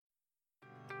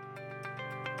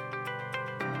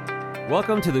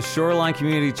Welcome to the Shoreline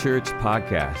Community Church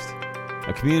podcast,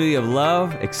 a community of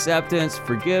love, acceptance,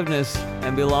 forgiveness,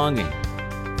 and belonging.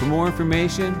 For more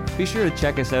information, be sure to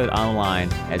check us out online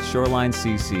at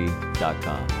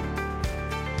shorelinecc.com.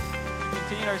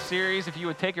 Continue our series, if you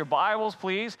would take your Bibles,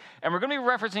 please. And we're going to be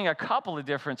referencing a couple of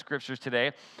different scriptures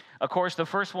today. Of course, the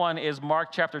first one is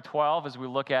Mark chapter 12 as we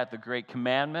look at the Great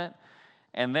Commandment.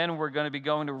 And then we're going to be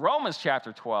going to Romans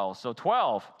chapter 12. So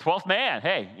 12th man,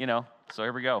 hey, so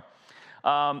here we go.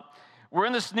 We're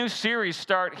in this new series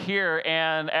start here,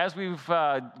 and as we've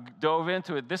dove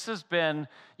into it, this has been,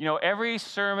 every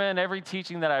sermon, every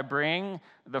teaching that I bring,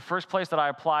 the first place that I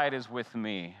apply it is with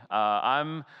me.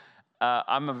 I'm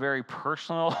a very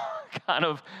personal kind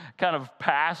of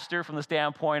pastor from the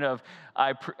standpoint of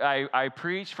I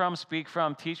preach from, speak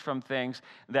from, teach from things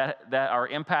that are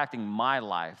impacting my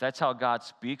life. That's how God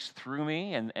speaks through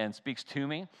me and speaks to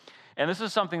me. And this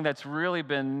is something that's really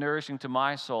been nourishing to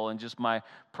my soul and just my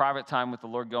private time with the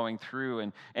Lord going through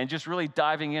and just really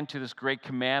diving into this great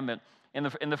commandment. In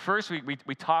the first week,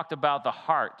 we talked about the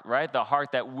heart, right? The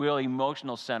heart, that will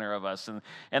emotional center of us.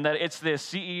 And that it's the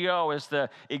CEO, it's the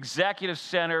executive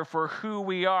center for who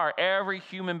we are. Every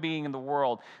human being in the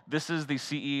world, this is the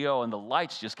CEO, and the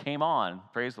lights just came on.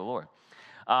 Praise the Lord.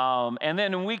 And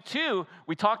then in week 2,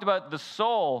 we talked about the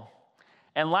soul.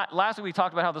 And last week we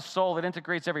talked about how the soul, it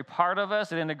integrates every part of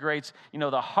us. It integrates,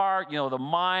 the heart, the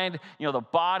mind, the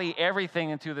body,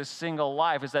 everything into this single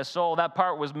life. It's that soul, that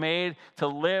part was made to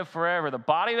live forever. The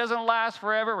body doesn't last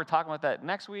forever. We're talking about that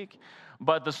next week.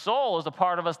 But the soul is the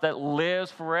part of us that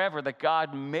lives forever, that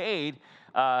God made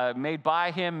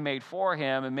by Him, made for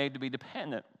Him, and made to be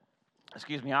dependent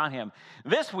on Him.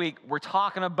 This week, we're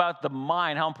talking about the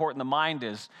mind, how important the mind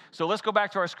is. So let's go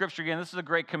back to our scripture again. This is a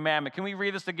great commandment. Can we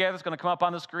read this together? It's going to come up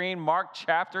on the screen. Mark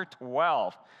chapter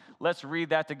 12. Let's read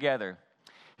that together.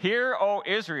 Hear, O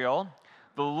Israel,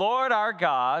 the Lord our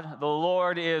God, the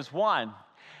Lord is one.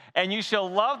 And you shall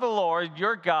love the Lord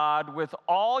your God with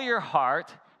all your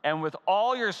heart and with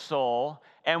all your soul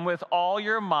and with all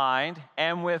your mind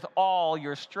and with all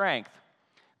your strength.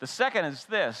 The second is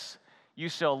this: you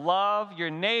shall love your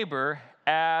neighbor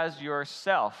as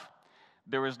yourself.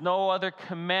 There is no other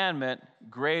commandment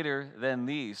greater than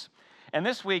these. And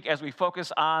this week, as we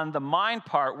focus on the mind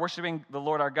part, worshiping the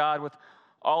Lord our God with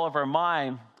all of our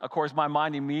mind, of course, my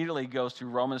mind immediately goes to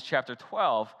Romans chapter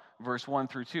 12, verse 1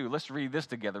 through 2. Let's read this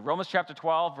together. Romans chapter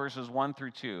 12, verses 1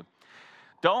 through 2.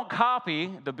 Don't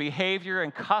copy the behavior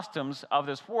and customs of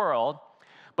this world,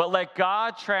 but let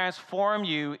God transform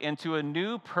you into a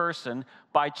new person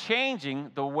by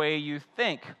changing the way you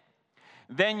think.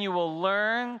 Then you will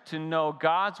learn to know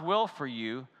God's will for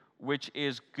you, which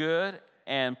is good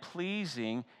and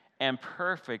pleasing and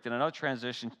perfect. In another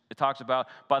transition, it talks about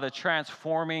by the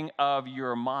transforming of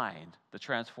your mind. The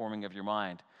transforming of your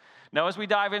mind. Now, as we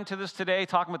dive into this today,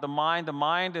 talking about the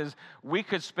mind is, we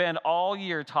could spend all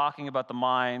year talking about the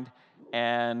mind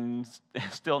and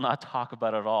still not talk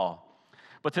about it at all.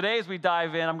 But today, as we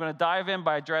dive in, I'm going to dive in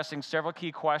by addressing several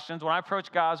key questions. When I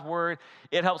approach God's Word,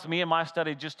 it helps me in my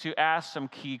study just to ask some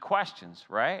key questions,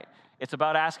 right? It's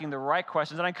about asking the right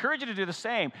questions, and I encourage you to do the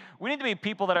same. We need to be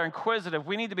people that are inquisitive.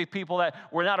 We need to be people that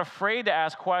we're not afraid to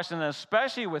ask questions, and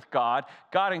especially with God.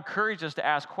 God encourages us to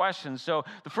ask questions. So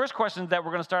the first question that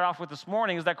we're going to start off with this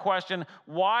morning is that question: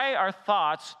 why are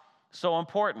thoughts so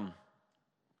important?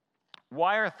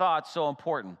 Why are thoughts so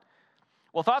important?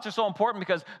 Well, thoughts are so important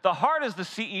because the heart is the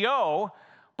CEO,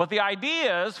 but the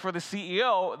ideas for the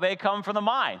CEO, they come from the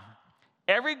mind.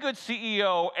 Every good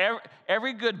CEO,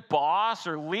 every good boss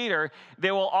or leader,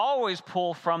 they will always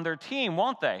pull from their team,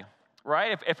 won't they?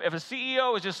 Right? If a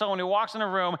CEO is just someone who walks in a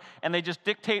room and they just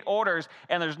dictate orders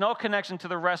and there's no connection to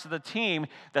the rest of the team,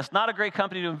 that's not a great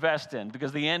company to invest in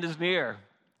because the end is near.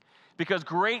 Because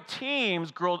great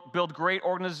teams build great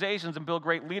organizations and build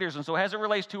great leaders. And so as it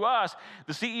relates to us,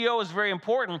 the CEO is very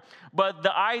important, but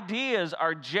the ideas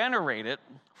are generated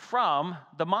from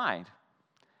the mind.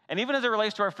 And even as it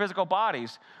relates to our physical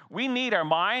bodies, we need our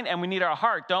mind and we need our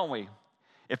heart, don't we?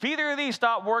 If either of these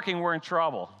stop working, we're in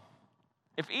trouble.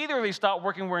 If either of these stop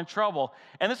working, we're in trouble.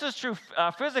 And this is true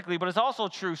physically, but it's also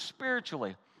true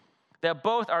spiritually, that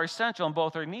both are essential and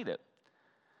both are needed.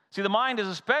 See, the mind is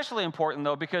especially important,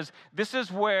 though, because this is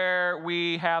where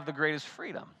we have the greatest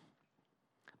freedom.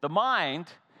 The mind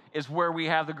is where we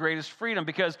have the greatest freedom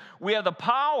because we have the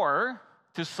power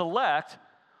to select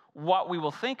what we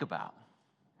will think about.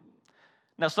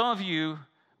 Now, some of you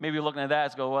may be looking at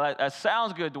that and go, well, that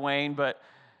sounds good, Dwayne, but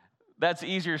that's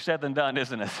easier said than done,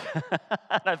 isn't it?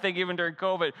 And I think even during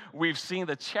COVID, we've seen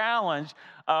the challenge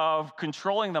of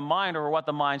controlling the mind over what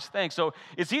the mind thinks. So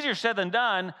it's easier said than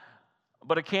done.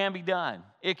 But it can be done.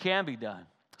 It can be done.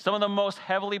 Some of the most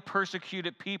heavily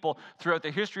persecuted people throughout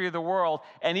the history of the world,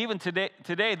 and even today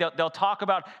they'll talk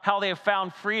about how they have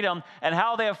found freedom and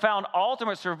how they have found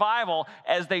ultimate survival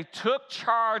as they took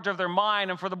charge of their mind,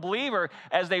 and for the believer,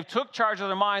 as they took charge of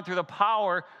their mind through the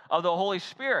power of the Holy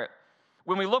Spirit.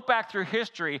 When we look back through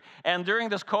history, and during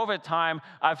this COVID time,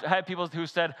 I've had people who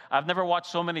said, I've never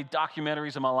watched so many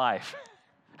documentaries in my life.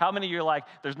 How many of you are like,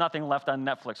 there's nothing left on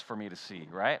Netflix for me to see,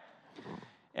 right?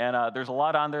 And there's a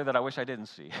lot on there that I wish I didn't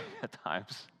see at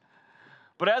times.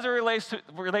 But as it relates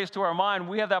to our mind,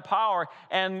 we have that power.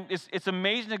 And it's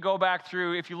amazing to go back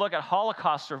through. If you look at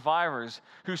Holocaust survivors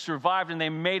who survived and they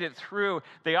made it through,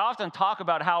 they often talk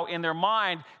about how in their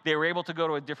mind they were able to go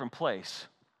to a different place.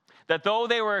 That though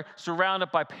they were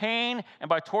surrounded by pain and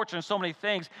by torture and so many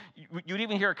things, you'd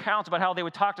even hear accounts about how they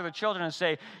would talk to their children and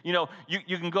say, you know,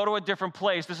 you can go to a different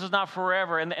place. This is not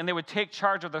forever. And they would take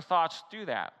charge of their thoughts to do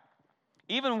that.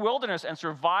 Even wilderness and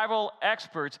survival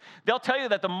experts, they'll tell you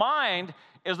that the mind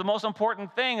is the most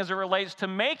important thing as it relates to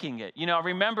making it. You know, I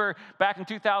remember back in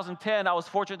 2010, I was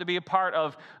fortunate to be a part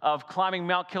of climbing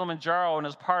Mount Kilimanjaro and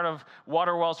as part of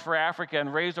Water Wells for Africa,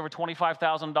 and raised over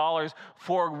 $25,000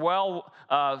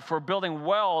 for building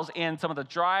wells in some of the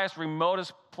driest,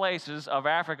 remotest places of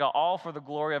Africa, all for the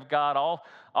glory of God,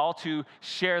 all to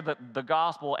share the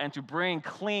gospel and to bring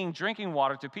clean drinking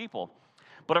water to people.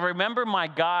 But I remember my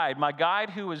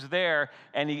guide who was there,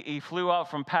 and he flew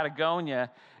out from Patagonia,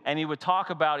 and he would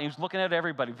talk about, he was looking at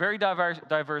everybody, very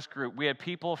diverse group. We had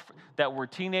people that were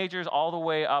teenagers all the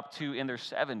way up to in their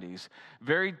 70s.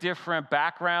 Very different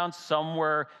backgrounds. Some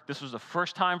were, this was the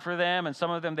first time for them, and some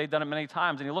of them, they'd done it many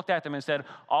times. And he looked at them and said,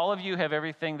 all of you have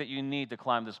everything that you need to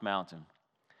climb this mountain.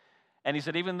 And he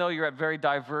said, even though you're at very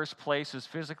diverse places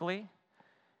physically,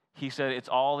 he said, it's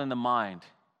all in the mind.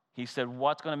 He said,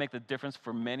 what's going to make the difference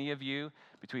for many of you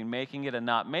between making it and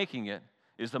not making it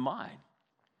is the mind.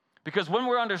 Because when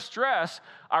we're under stress,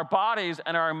 our bodies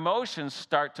and our emotions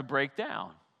start to break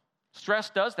down. Stress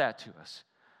does that to us.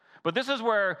 But this is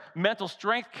where mental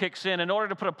strength kicks in order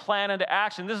to put a plan into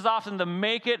action. This is often the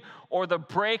make it or the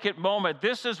break it moment.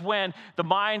 This is when the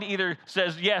mind either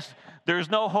says, yes, there's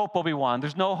no hope, Obi-Wan.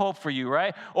 There's no hope for you,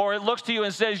 right? Or it looks to you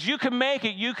and says, you can make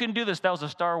it. You can do this. That was a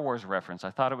Star Wars reference.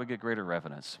 I thought it would get greater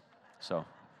resonance. So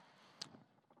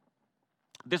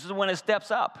this is when it steps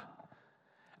up.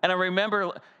 And I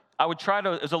remember I would try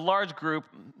to, as a large group,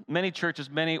 many churches,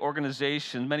 many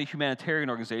organizations, many humanitarian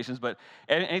organizations, but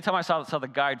anytime I saw the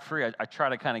guide free, I try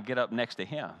to kind of get up next to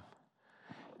him.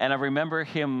 And I remember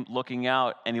him looking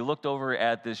out, and he looked over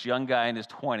at this young guy in his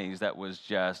 20s that was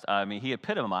just, he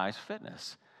epitomized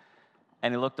fitness.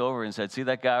 And he looked over and said, see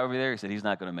that guy over there? He said, he's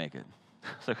not going to make it.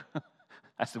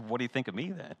 I said, what do you think of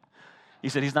me then? He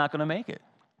said, he's not going to make it.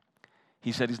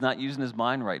 He said, he's not using his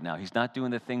mind right now. He's not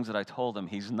doing the things that I told him.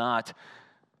 He's not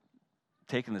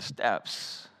taking the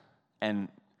steps, and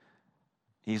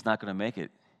he's not going to make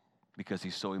it because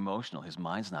he's so emotional. His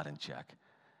mind's not in check.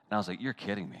 And I was like, you're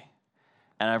kidding me.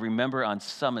 And I remember on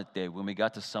Summit Day, when we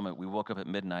got to Summit, we woke up at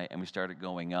midnight and we started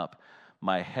going up.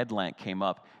 My headlamp came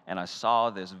up, and I saw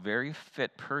this very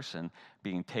fit person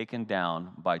being taken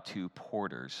down by two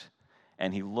porters.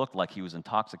 And he looked like he was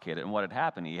intoxicated. And what had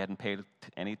happened, he hadn't paid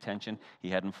any attention. He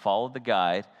hadn't followed the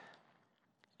guide.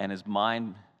 And his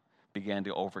mind began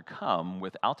to overcome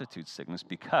with altitude sickness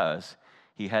because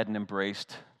he hadn't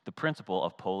embraced the principle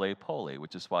of pole pole,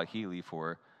 which is Swahili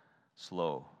for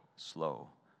slow, slow,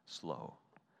 slow.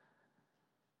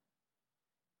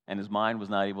 And his mind was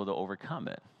not able to overcome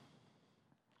it.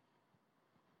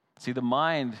 See, the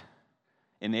mind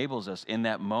enables us in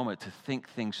that moment to think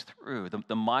things through.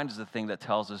 The mind is the thing that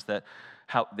tells us that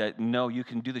no, you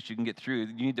can do this, you can get through.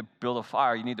 You need to build a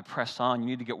fire, you need to press on, you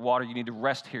need to get water, you need to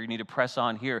rest here, you need to press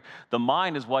on here. The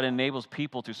mind is what enables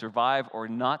people to survive or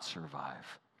not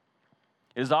survive.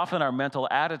 It is often our mental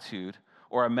attitude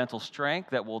or our mental strength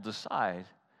that will decide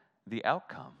the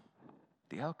outcome.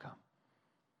 The outcome.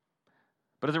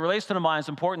 But as it relates to the mind, it's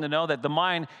important to know that the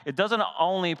mind, it doesn't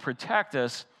only protect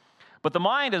us, but the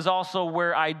mind is also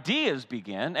where ideas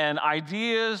begin, and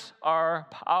ideas are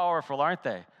powerful, aren't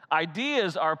they?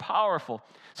 Ideas are powerful.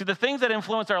 See, the things that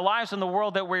influence our lives in the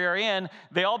world that we are in,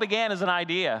 they all began as an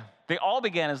idea. They all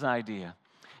began as an idea.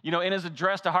 You know, in his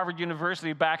address to Harvard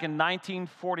University back in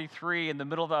 1943, in the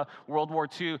middle of World War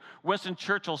II, Winston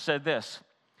Churchill said this.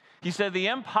 He said, the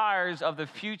empires of the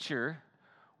future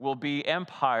will be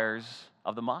empires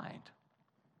of the mind.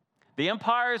 The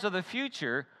empires of the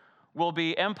future will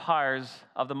be empires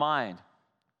of the mind.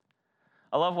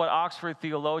 I love what Oxford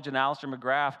theologian Alistair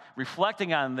McGrath,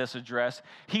 reflecting on this address,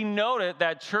 he noted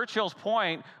that Churchill's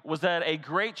point was that a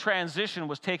great transition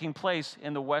was taking place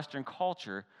in the Western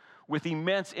culture with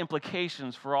immense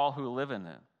implications for all who live in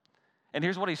it. And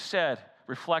here's what he said,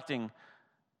 reflecting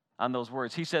on those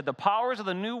words. He said, the powers of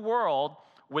the new world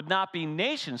would not be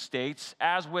nation states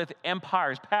as with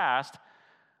empires past,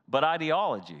 but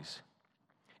ideologies.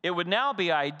 It would now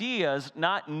be ideas,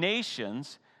 not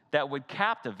nations, that would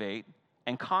captivate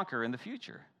and conquer in the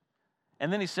future.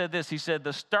 And then he said this, he said,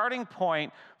 the starting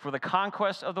point for the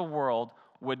conquest of the world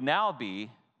would now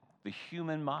be the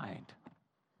human mind.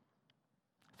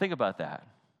 Think about that.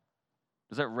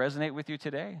 Does that resonate with you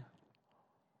today?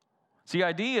 See,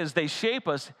 ideas, they shape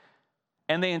us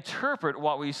and they interpret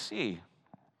what we see.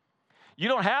 You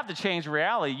don't have to change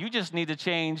reality, you just need to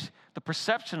change the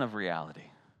perception of reality.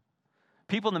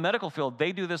 People in the medical field,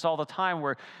 they do this all the time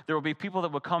where there will be people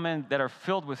that will come in that are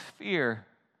filled with fear.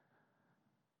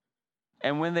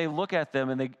 And when they look at them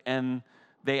and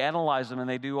they analyze them and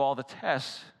they do all the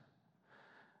tests,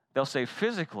 they'll say,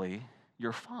 physically,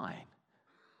 you're fine.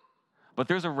 But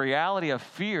there's a reality of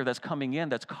fear that's coming in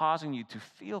that's causing you to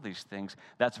feel these things.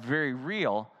 That's very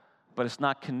real, but it's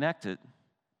not connected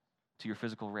to your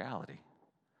physical reality.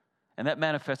 And that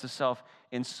manifests itself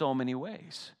in so many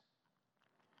ways.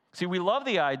 See, we love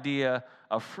the idea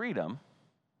of freedom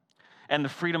and the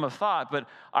freedom of thought, but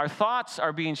our thoughts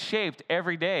are being shaped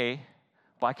every day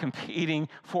by competing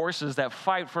forces that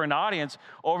fight for an audience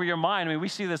over your mind. I mean, we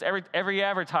see this every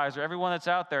advertiser, everyone that's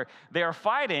out there, they are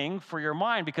fighting for your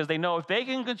mind because they know if they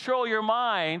can control your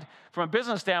mind from a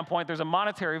business standpoint, there's a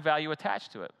monetary value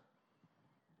attached to it.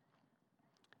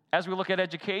 As we look at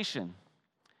education,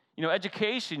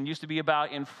 education used to be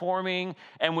about informing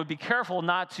and would be careful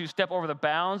not to step over the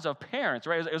bounds of parents,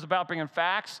 right? It was about bringing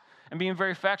facts and being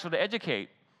very factual to educate.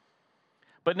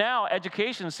 But now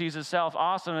education sees itself,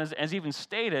 Austin has even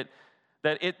stated,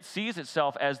 that it sees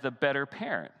itself as the better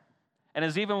parent and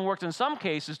has even worked in some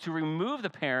cases to remove the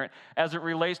parent as it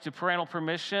relates to parental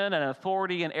permission and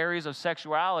authority in areas of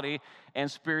sexuality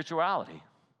and spirituality.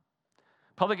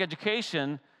 Public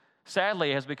education,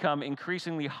 sadly, has become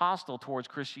increasingly hostile towards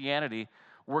Christianity,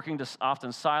 working to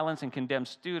often silence and condemn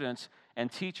students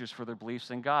and teachers for their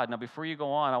beliefs in God. Now, before you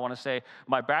go on, I want to say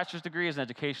my bachelor's degree is an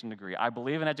education degree. I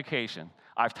believe in education.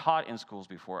 I've taught in schools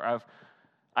before.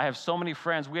 I have so many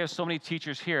friends. We have so many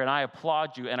teachers here, and I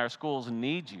applaud you, and our schools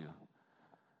need you.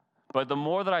 But the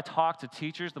more that I talk to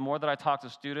teachers, the more that I talk to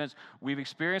students, we've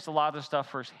experienced a lot of this stuff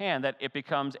firsthand, that it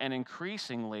becomes an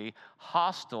increasingly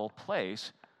hostile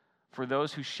place for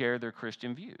those who share their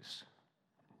Christian views.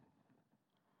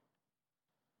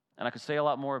 And I could say a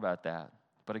lot more about that.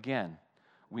 But again,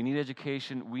 we need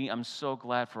education. I'm so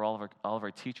glad for all of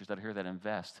our teachers that are here that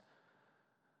invest.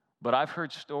 But I've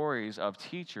heard stories of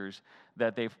teachers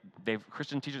that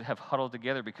Christian teachers have huddled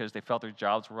together because they felt their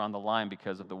jobs were on the line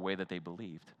because of the way that they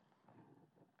believed.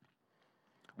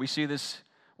 We see this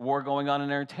war going on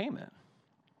in entertainment.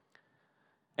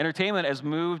 Entertainment has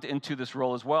moved into this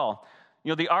role as well.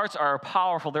 The arts are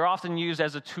powerful. They're often used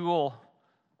as a tool,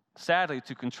 sadly,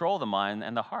 to control the mind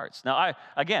and the hearts. Now,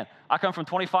 I come from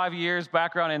 25 years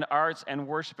background in arts and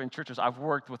worship in churches. I've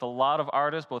worked with a lot of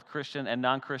artists, both Christian and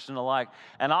non-Christian alike.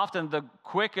 And often the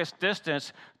quickest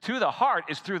distance to the heart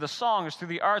is through the song, is through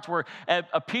the arts, where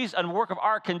a piece and work of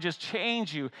art can just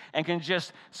change you and can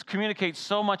just communicate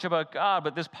so much about God.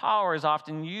 But this power is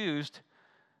often used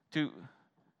to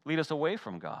lead us away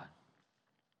from God.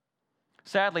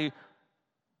 Sadly,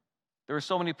 there are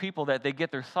so many people that they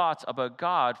get their thoughts about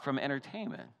God from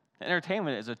entertainment.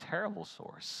 Entertainment is a terrible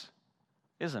source,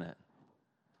 isn't it?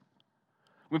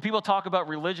 When people talk about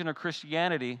religion or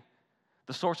Christianity,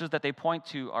 the sources that they point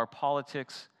to are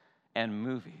politics and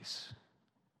movies.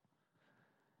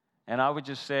 And I would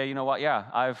just say, you know what? Yeah,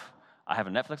 I have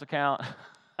a Netflix account.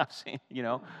 I've seen,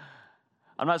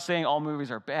 I'm not saying all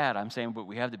movies are bad. I'm saying, but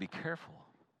we have to be careful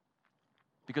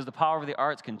because the power of the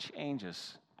arts can change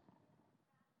us.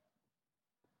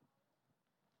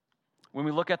 When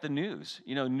we look at the news,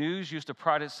 news used to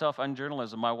pride itself on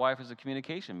journalism. My wife is a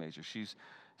communication major.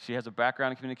 She has a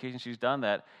background in communication. She's done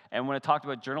that. And when it talked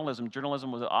about journalism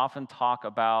would often talk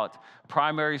about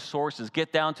primary sources,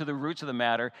 get down to the roots of the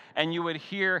matter. And you would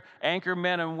hear anchor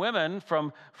men and women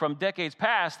from decades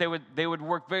past, they would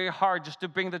work very hard just to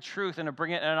bring the truth and to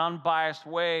bring it in an unbiased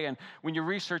way. And when you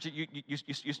research it,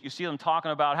 you see them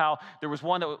talking about how there was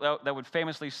one that would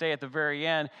famously say at the very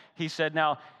end, he said,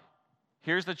 now,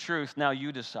 here's the truth, now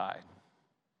you decide.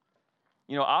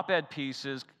 Op-ed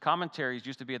pieces, commentaries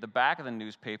used to be at the back of the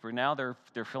newspaper. Now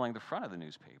they're filling the front of the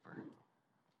newspaper.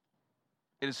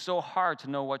 It is so hard to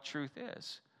know what truth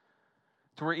is.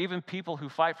 to where even people who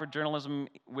fight for journalism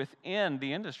within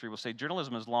the industry will say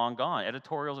journalism is long gone.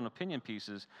 Editorials and opinion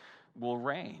pieces will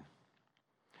reign.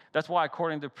 That's why,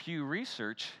 according to Pew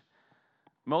Research,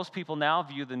 most people now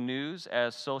view the news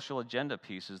as social agenda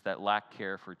pieces that lack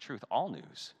care for truth. All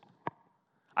news.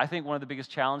 I think one of the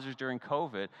biggest challenges during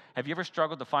COVID, have you ever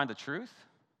struggled to find the truth?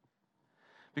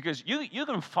 Because you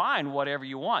can find whatever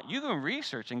you want. You can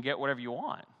research and get whatever you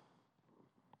want.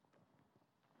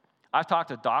 I've talked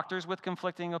to doctors with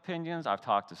conflicting opinions. I've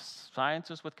talked to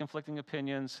scientists with conflicting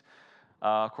opinions.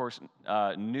 Of course,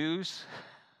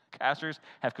 newscasters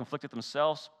have conflicted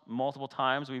themselves multiple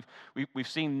times. We've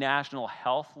seen national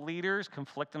health leaders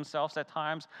conflict themselves at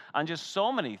times on just so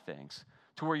many things,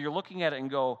 to where you're looking at it and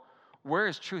go, where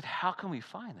is truth? How can we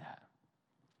find that?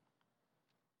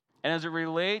 And as it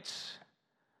relates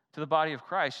to the body of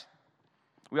Christ,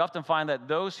 we often find that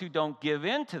those who don't give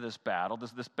in to this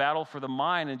battle for the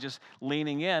mind and just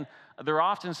leaning in, they're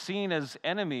often seen as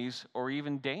enemies or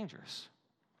even dangerous.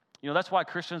 You know, that's why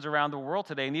Christians around the world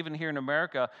today, and even here in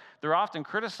America, they're often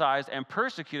criticized and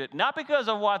persecuted, not because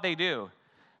of what they do,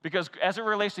 because as it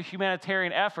relates to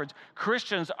humanitarian efforts,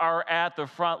 Christians are at the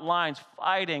front lines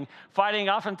fighting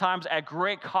oftentimes at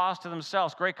great cost to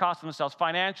themselves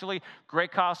financially,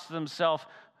 great cost to themselves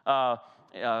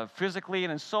physically,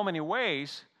 and in so many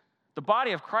ways. The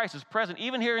body of Christ is present,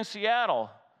 even here in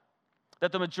Seattle,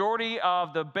 that the majority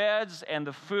of the beds and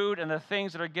the food and the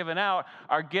things that are given out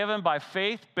are given by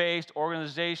faith-based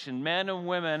organization, men and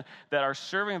women that are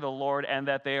serving the Lord, and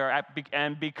that they are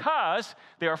and because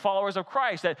they are followers of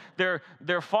Christ, that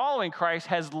their following Christ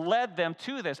has led them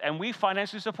to this, and we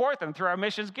financially support them through our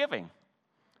missions giving.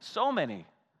 So many.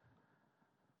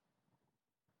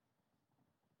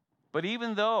 But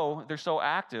even though they're so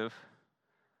active,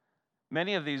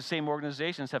 many of these same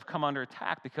organizations have come under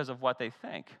attack because of what they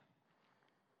think.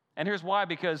 And here's why: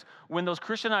 because when those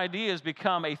Christian ideas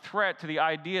become a threat to the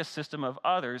idea system of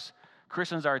others,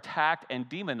 Christians are attacked and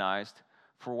demonized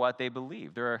for what they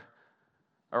believe. There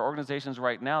are organizations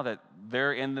right now that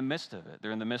they're in the midst of it.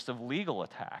 They're in the midst of legal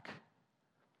attack.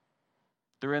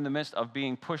 They're in the midst of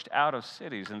being pushed out of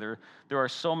cities, and there are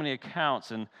so many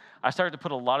accounts. And I started to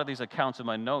put a lot of these accounts in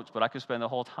my notes, but I could spend the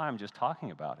whole time just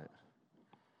talking about it.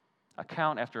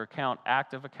 Account after account,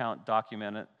 active account,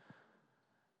 documented.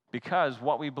 Because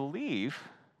what we believe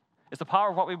is the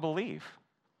power of what we believe.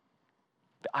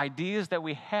 The ideas that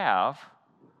we have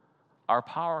are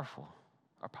powerful,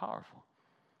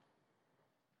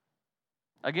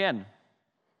 Again,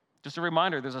 just a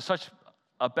reminder, there's such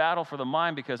a battle for the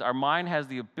mind because our mind has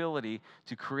the ability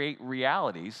to create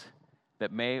realities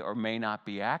that may or may not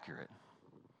be accurate.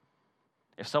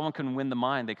 If someone can win the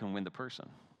mind, they can win the person.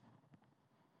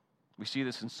 We see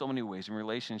this in so many ways, in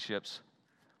relationships.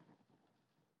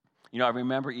 You know, I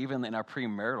remember even in our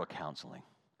premarital counseling,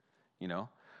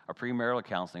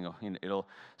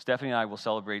 Stephanie and I will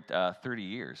celebrate 30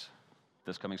 years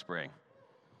this coming spring.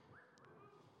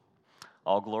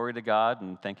 All glory to God,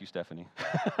 and thank you, Stephanie.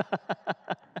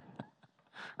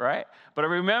 Right? But I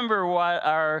remember what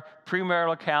our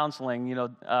premarital counseling,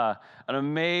 an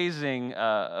amazing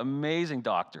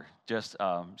doctor.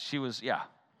 She was,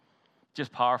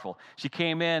 just powerful. She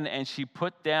came in and she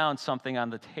put down something on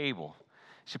the table.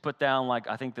 She put down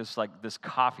this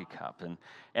coffee cup,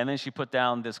 and then she put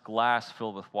down this glass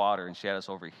filled with water, and she had us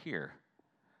over here.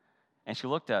 And she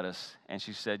looked at us and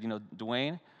she said,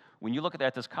 Dwayne, when you look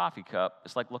at this coffee cup,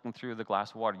 it's like looking through the glass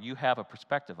of water. You have a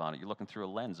perspective on it. You're looking through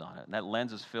a lens on it. And that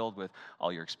lens is filled with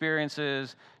all your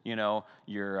experiences, your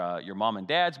mom and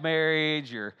dad's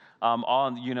marriage, your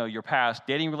past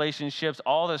dating relationships.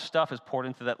 All this stuff is poured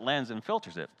into that lens and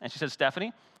filters it. And she said,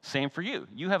 Stephanie, same for you.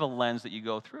 You have a lens that you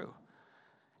go through.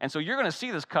 And so you're going to see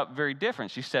this cup very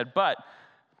different. She said, but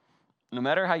no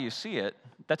matter how you see it,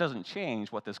 that doesn't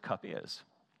change what this cup is.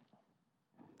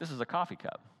 This is a coffee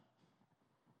cup.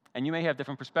 And you may have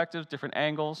different perspectives, different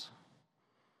angles,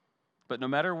 but no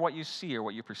matter what you see or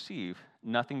what you perceive,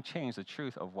 nothing changed the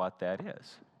truth of what that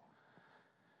is.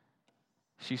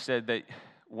 She said that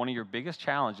one of your biggest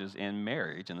challenges in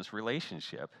marriage, in this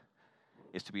relationship,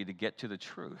 is to get to the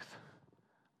truth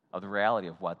of the reality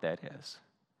of what that is.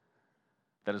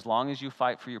 That as long as you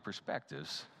fight for your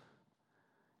perspectives,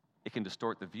 it can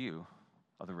distort the view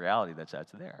of the reality that's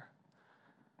there.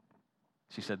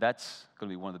 She said that's going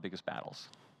to be one of the biggest battles.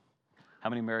 How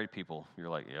many married people, you're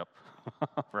like, yep,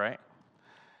 right?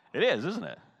 It is, isn't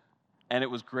it? And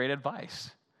it was great advice.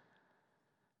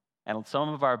 And some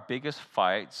of our biggest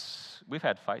fights, we've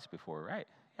had fights before, right?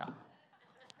 Yeah.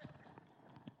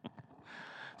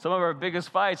 Some of our biggest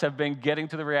fights have been getting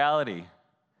to the reality.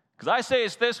 Because I say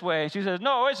it's this way, and she says,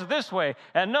 no, it's this way,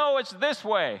 and no, it's this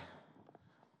way.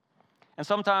 And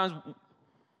sometimes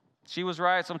she was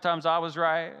right, sometimes I was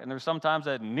right, and there were sometimes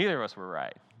that neither of us were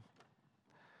right.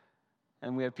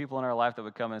 And we had people in our life that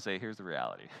would come and say, here's the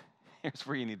reality. Here's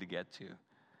where you need to get to.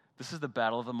 This is the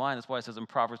battle of the mind. That's why it says in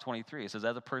Proverbs 23, it says,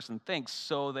 as a person thinks,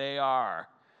 so they are.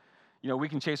 We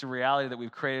can chase a reality that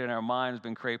we've created in our mind, has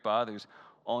been created by others,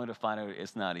 only to find out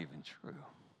it's not even true.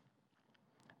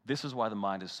 This is why the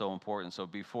mind is so important. So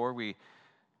before we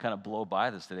kind of blow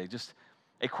by this today, just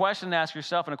a question to ask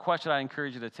yourself and a question I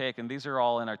encourage you to take, and these are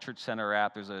all in our Church Center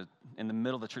app. In the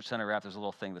middle of the Church Center app, there's a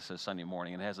little thing that says Sunday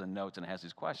morning, and it has the notes and it has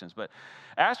these questions. But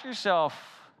ask yourself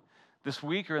this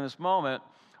week or in this moment,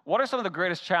 what are some of the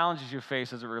greatest challenges you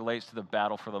face as it relates to the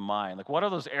battle for the mind? Like, what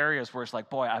are those areas where it's like,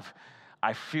 boy,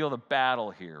 I feel the battle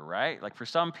here, right? Like, for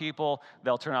some people,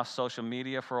 they'll turn off social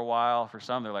media for a while. For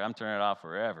some, they're like, I'm turning it off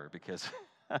forever because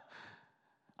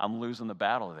I'm losing the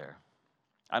battle there.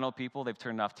 I know people, they've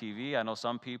turned off TV. I know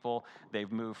some people,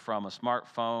 they've moved from a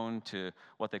smartphone to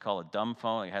what they call a dumb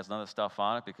phone. It has none of the stuff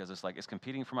on it because it's like, it's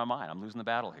competing for my mind. I'm losing the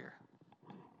battle here.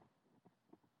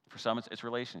 For some, it's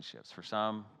relationships. For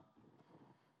some,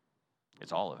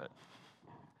 it's all of it.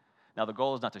 Now, the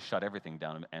goal is not to shut everything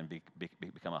down and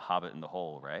become a hobbit in the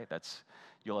hole, right?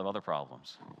 You'll have other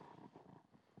problems.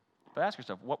 But ask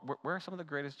yourself, where are some of the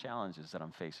greatest challenges that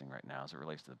I'm facing right now as it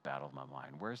relates to the battle of my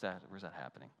mind? Where's that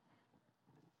happening?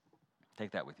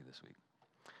 Take that with you this week.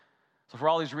 So for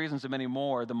all these reasons and many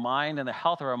more, the mind and the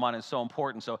health of our mind is so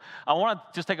important. So I want to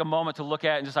just take a moment to look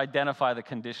at and just identify the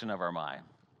condition of our mind.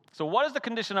 So what is the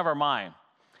condition of our mind?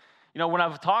 When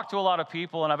I've talked to a lot of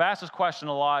people, and I've asked this question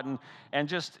a lot, and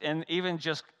even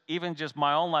just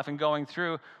my own life and going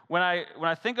through, when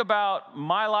I think about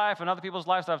my life and other people's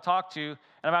lives that I've talked to, and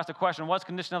I've asked the question, what's the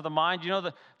condition of the mind?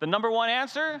 The number one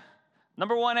answer?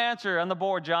 Number one answer on the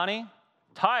board, Johnny?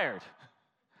 Tired.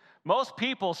 Most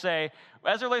people say,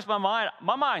 as it relates to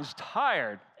my mind's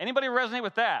tired. Anybody resonate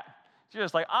with that? It's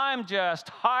just like, I'm just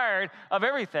tired of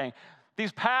everything.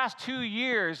 These past 2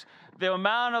 years, the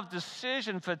amount of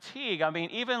decision fatigue,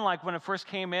 even like when it first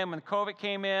came in, when COVID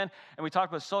came in, and we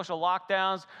talked about social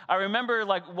lockdowns, I remember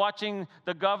like watching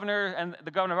the governor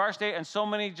of our state and so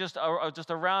many just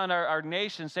around our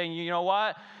nation saying, you know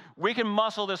what, we can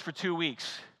muscle this for 2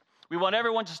 weeks. We want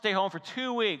everyone to stay home for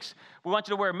 2 weeks. We want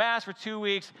you to wear masks for 2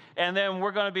 weeks, and then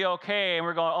we're going to be okay. And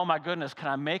we're going, oh my goodness, can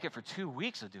I make it for 2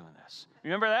 weeks of doing this?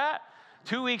 Remember that?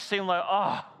 2 weeks seemed like,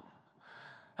 oh,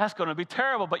 that's going to be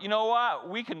terrible. But you know what?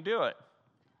 We can do it.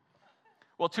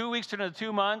 Well, 2 weeks turned into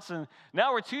 2 months, and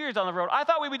now we're 2 years on the road. I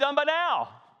thought we'd be done by now,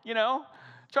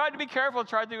 Tried to be careful,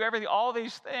 tried to do everything, all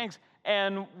these things,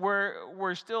 and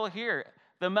we're still here.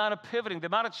 The amount of pivoting, the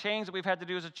amount of change that we've had to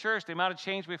do as a church, the amount of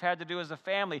change we've had to do as a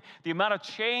family, the amount of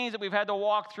change that we've had to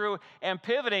walk through and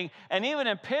pivoting, and even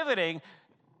in pivoting,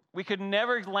 we could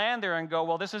never land there and go,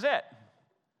 well, this is it.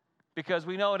 Because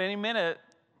we know at any minute,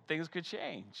 things could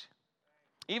change.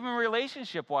 Even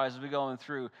relationship-wise, as we're going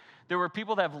through, there were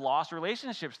people that have lost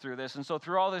relationships through this. And so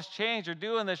through all this change, you're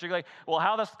doing this, you're like, well,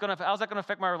 how's that going to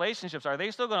affect my relationships? Are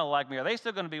they still going to like me? Are they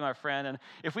still going to be my friend? And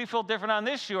if we feel different on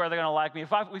this issue, are they going to like me?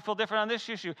 If we feel different on this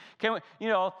issue, can we,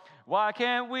 why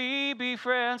can't we be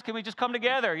friends? Can we just come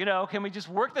together? Can we just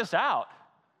work this out?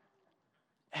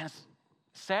 And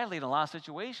sadly, in a lot of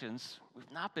situations,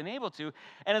 we've not been able to.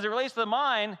 And as it relates to the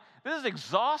mind, this is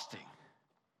exhausting.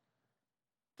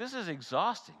 This is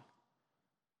exhausting.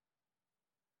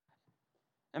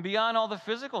 And beyond all the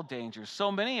physical dangers,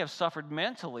 so many have suffered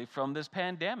mentally from this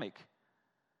pandemic.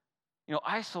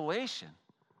 Isolation.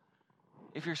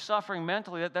 If you're suffering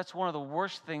mentally, that's one of the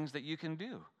worst things that you can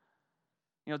do.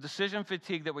 Decision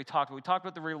fatigue that we talked about. We talked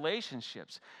about the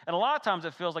relationships. And a lot of times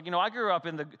it feels like, I grew up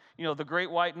in the Great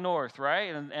White North,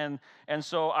 right? And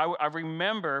so I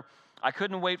remember I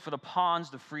couldn't wait for the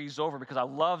ponds to freeze over because I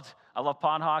love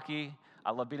pond hockey. I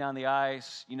love being on the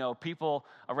ice. People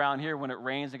around here, when it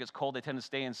rains and it gets cold, they tend to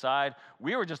stay inside.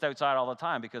 We were just outside all the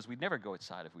time because we'd never go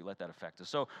outside if we let that affect us.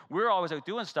 So we were always out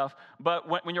doing stuff. But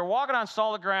when you're walking on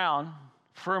solid ground,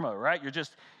 firma, right?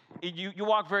 You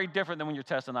walk very different than when you're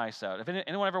testing ice out. If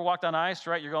anyone ever walked on ice,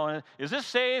 right? You're going, is this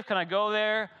safe? Can I go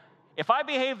there? If I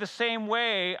behave the same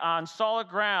way on solid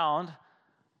ground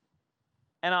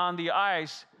and on the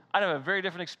ice, I'd have a very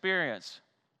different experience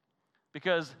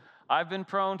because I've been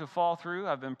prone to fall through.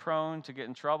 I've been prone to get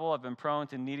in trouble. I've been prone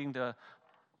to needing to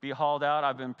be hauled out.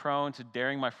 I've been prone to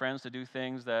daring my friends to do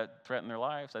things that threaten their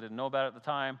lives. I didn't know about it at the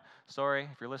time. Sorry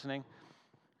if you're listening.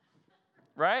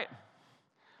 Right?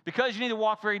 Because you need to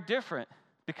walk very different.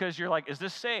 Because you're like, is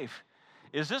this safe?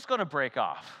 Is this going to break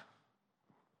off?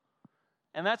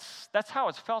 And that's how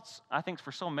it's felt, I think,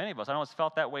 for so many of us. I know it's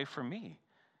felt that way for me.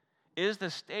 Is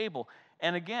this stable?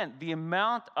 And again, the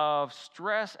amount of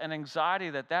stress and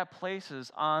anxiety that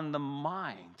places on the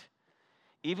mind,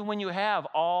 even when you have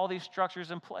all these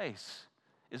structures in place,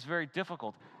 is very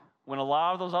difficult. When a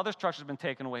lot of those other structures have been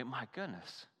taken away, my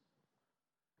goodness.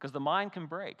 Because the mind can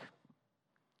break,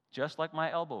 just like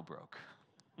my elbow broke.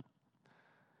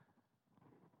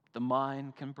 The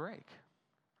mind can break.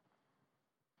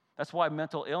 That's why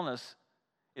mental illness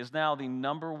is now the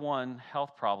number one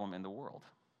health problem in the world.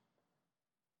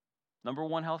 Number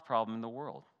one health problem in the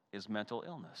world is mental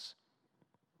illness.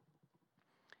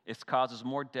 It causes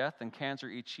more death than cancer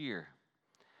each year,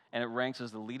 and it ranks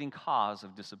as the leading cause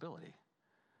of disability.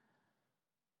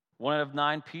 1 out of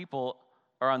 9 people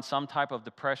are on some type of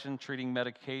depression-treating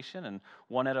medication, and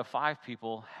 1 out of 5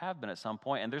 people have been at some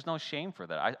point, and there's no shame for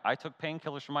that. I took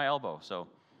painkillers for my elbow, so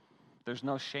there's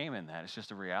no shame in that. It's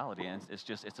just a reality, and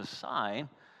it's a sign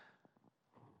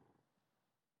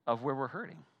of where we're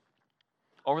hurting.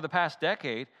 Over the past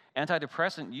decade,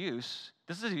 antidepressant use,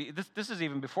 this is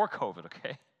even before COVID,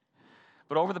 okay?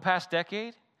 But over the past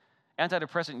decade,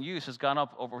 antidepressant use has gone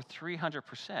up over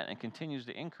 300% and continues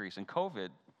to increase. And COVID,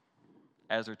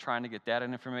 as they're trying to get data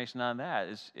and information on that,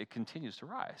 it continues to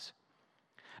rise.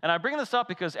 And I bring this up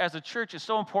because as a church, it's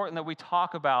so important that we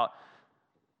talk about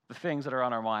the things that are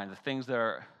on our mind, the things that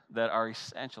are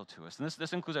essential to us. And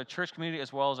this includes our church community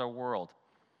as well as our world.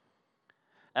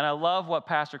 And I love what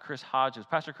Pastor Chris Hodges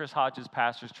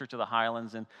pastors Church of the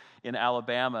Highlands in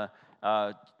Alabama,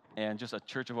 and just a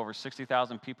church of over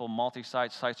 60,000 people,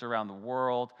 multi-site sites around the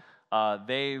world.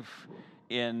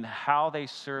 In how they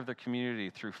serve the community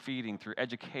through feeding, through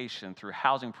education, through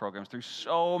housing programs, through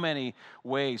so many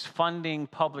ways, funding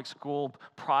public school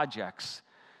projects.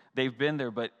 They've been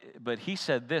there, but he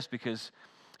said this because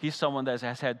he's someone that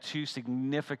has had 2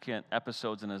 significant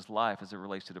episodes in his life as it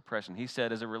relates to depression. He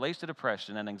said, as it relates to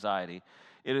depression and anxiety,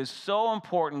 it is so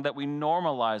important that we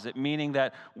normalize it, meaning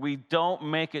that we don't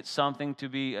make it something to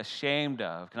be ashamed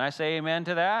of. Can I say amen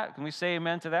to that? Can we say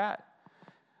amen to that?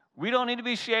 We don't need to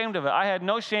be ashamed of it. I had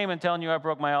no shame in telling you I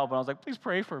broke my elbow. I was like, please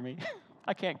pray for me.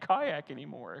 I can't kayak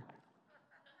anymore.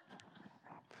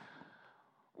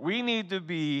 We need to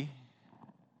be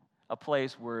a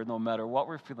place where no matter what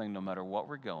we're feeling, no matter what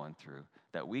we're going through,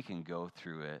 that we can go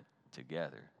through it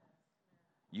together.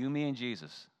 You, me, and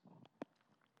Jesus.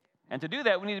 And to do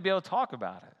that, we need to be able to talk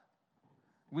about it.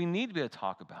 We need to be able to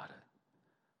talk about it.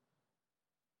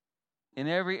 In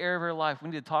every area of our life, we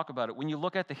need to talk about it. When you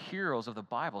look at the heroes of the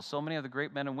Bible, so many of the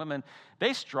great men and women,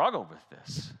 they struggled with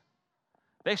this.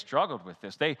 They struggled with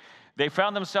this. They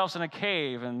found themselves in a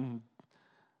cave, and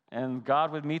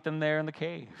God would meet them there in the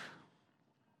cave.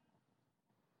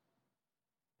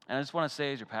 And I just want to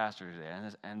say as your pastor today,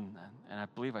 and I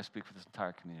believe I speak for this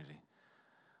entire community,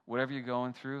 whatever you're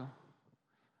going through,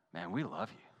 man, we love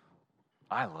you.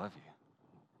 I love you.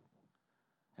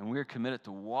 And we're committed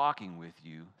to walking with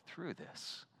you through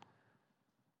this.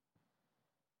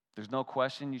 There's no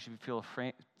question you should feel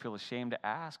ashamed to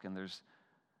ask, and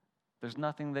there's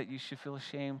nothing that you should feel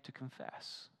ashamed to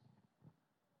confess.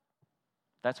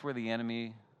 That's where the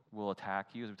enemy will attack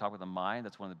you. As we talk about the mind,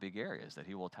 that's one of the big areas that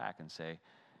he will attack and say,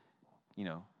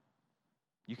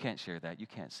 you can't share that. You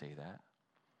can't say that.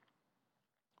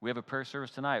 We have a prayer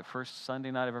service tonight, first Sunday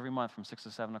night of every month from 6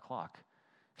 to 7 o'clock.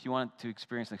 If you want to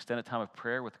experience an extended time of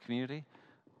prayer with the community,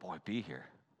 boy, be here.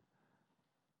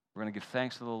 We're going to give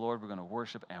thanks to the Lord. We're going to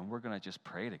worship, and we're going to just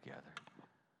pray together.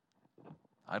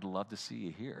 I'd love to see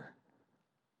you here.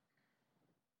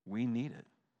 We need it.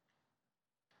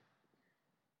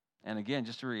 And again,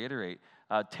 just to reiterate,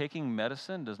 taking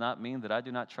medicine does not mean that I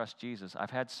do not trust Jesus.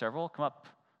 I've had several come up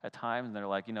at times, and they're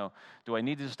like, do I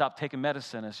need to stop taking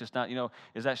medicine? It's just not,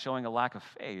 is that showing a lack of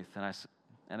faith?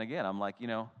 And again, I'm like,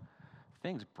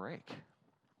 things break.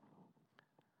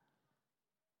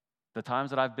 The times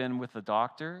that I've been with the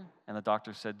doctor, and the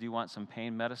doctor said, do you want some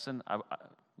pain medicine?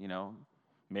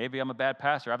 Maybe I'm a bad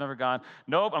pastor. I've never gone,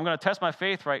 nope, I'm going to test my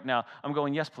faith right now. I'm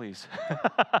going, yes, please.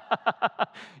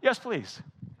 Yes, please.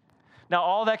 Now,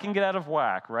 all that can get out of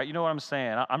whack, right? You know what I'm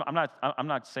saying? I'm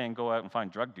not saying go out and find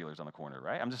drug dealers on the corner,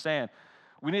 right? I'm just saying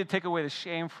we need to take away the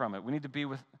shame from it. We need to be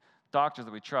with doctors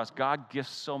that we trust. God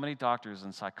gifts so many doctors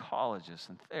and psychologists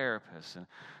and therapists and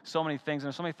so many things. And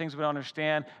there's so many things we don't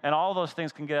understand, and all those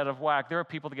things can get out of whack. There are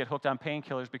people that get hooked on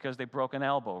painkillers because they broke an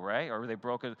elbow, right? Or they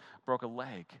broke a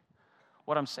leg.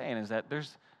 What I'm saying is that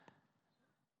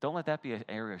don't let that be an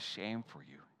area of shame for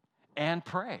you. And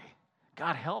pray.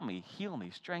 God, help me, heal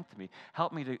me, strengthen me.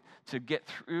 Help me to get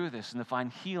through this and to find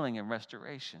healing and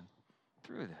restoration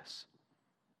through this.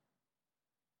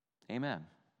 Amen.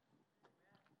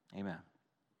 Amen.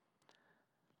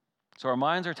 So our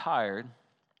minds are tired,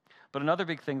 But another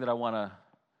big thing that I want to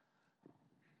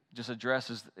just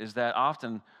address is that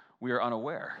often we are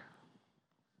unaware.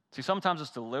 See, sometimes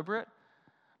it's deliberate,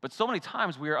 but so many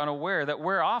times we are unaware that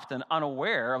we're often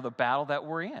unaware of the battle that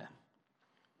we're in.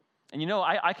 And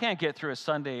I can't get through a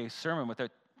Sunday sermon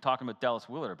without talking about Dallas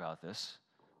Willard about this.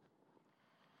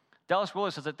 Dallas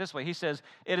Willard says it this way. He says,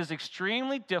 it is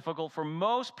extremely difficult for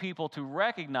most people to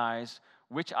recognize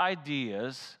which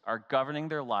ideas are governing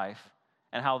their life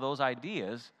and how those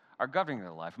ideas are governing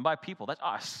their life. And by people, that's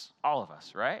us, all of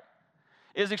us, right?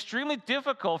 It is extremely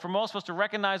difficult for most of us to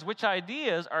recognize which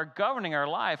ideas are governing our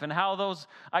life and how those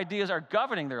ideas are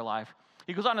governing their life.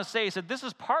 He goes on to say, he said, this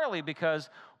is partly because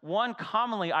one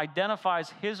commonly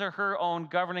identifies his or her own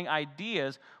governing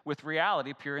ideas with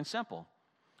reality, pure and simple.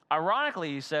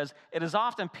 Ironically, he says, it is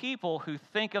often people who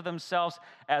think of themselves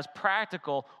as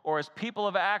practical or as people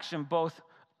of action, both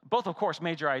of course,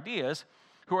 major ideas,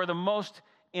 who are the most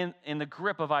in the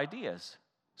grip of ideas.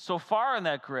 So far in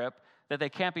that grip that they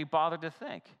can't be bothered to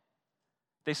think.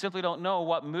 They simply don't know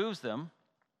what moves them,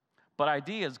 but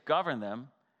ideas govern them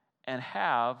and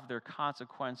have their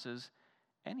consequences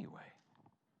anyway.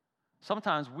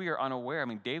 Sometimes we are unaware. I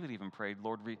mean, David even prayed,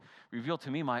 Lord, reveal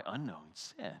to me my unknown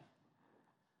sin.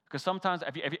 Because sometimes,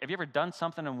 have you ever done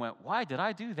something and went, why did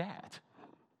I do that?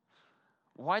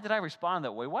 Why did I respond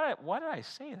that way? Why did I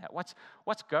say that?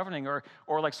 What's governing?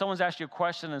 Or like someone's asked you a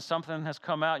question and something has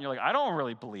come out and you're like, I don't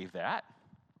really believe that.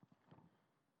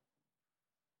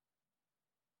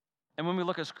 And when we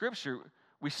look at Scripture,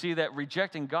 we see that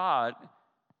rejecting God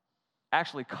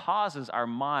actually causes our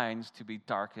minds to be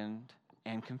darkened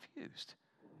and confused.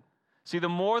 See, the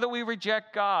more that we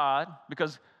reject God,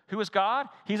 because who is God?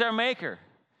 He's our maker.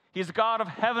 He's the God of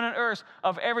heaven and earth,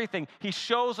 of everything. He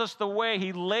shows us the way.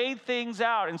 He laid things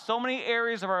out in so many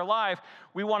areas of our life.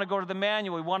 We want to go to the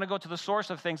manual. We want to go to the source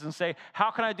of things and say,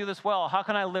 how can I do this well? How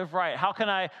can I live right? How can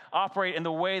I operate in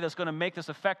the way that's going to make this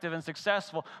effective and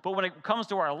successful? But when it comes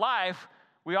to our life,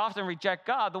 we often reject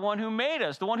God, the one who made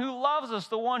us, the one who loves us,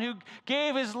 the one who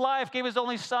gave his life, gave his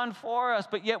only son for us,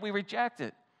 but yet we reject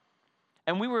it.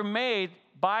 And we were made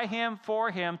by him, for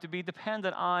him, to be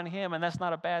dependent on him, and that's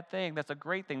not a bad thing. That's a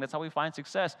great thing. That's how we find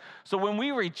success. So when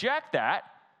we reject that,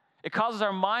 it causes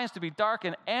our minds to be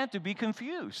darkened and to be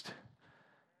confused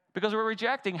because we're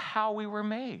rejecting how we were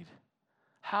made.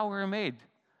 How we were made.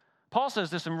 Paul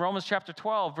says this in Romans chapter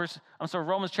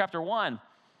 1,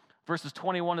 verses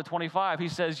 21 to 25. He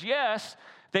says, yes,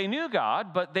 they knew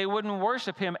God, but they wouldn't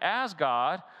worship him as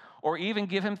God or even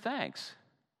give him thanks.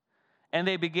 And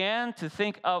they began to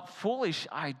think up foolish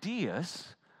ideas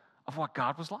of what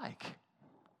God was like.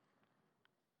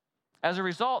 As a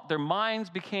result, their minds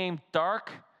became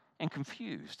dark and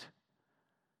confused.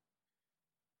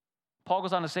 Paul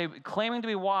goes on to say, claiming to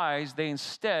be wise, they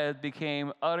instead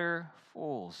became utter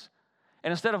fools.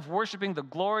 And instead of worshiping the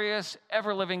glorious,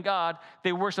 ever-living God,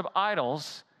 they worship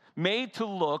idols made to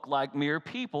look like mere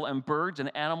people and birds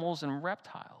and animals and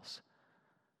reptiles.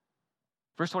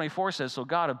 Verse 24 says, so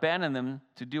God abandoned them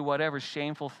to do whatever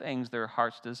shameful things their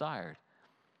hearts desired.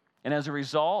 And as a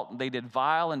result, they did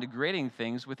vile and degrading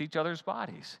things with each other's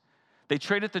bodies. They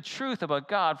traded the truth about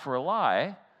God for a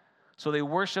lie, so they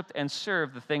worshiped and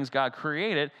served the things God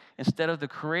created instead of the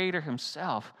Creator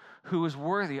himself, who is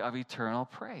worthy of eternal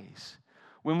praise.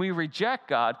 When we reject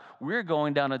God, we're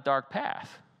going down a dark path.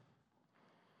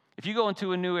 If you go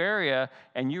into a new area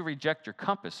and you reject your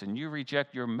compass and you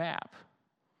reject your map,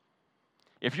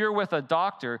 if you're with a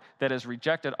doctor that has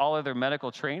rejected all of their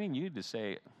medical training, you need to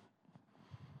say,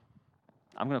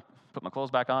 I'm going to put my clothes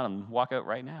back on and walk out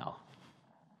right now.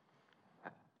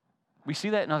 We see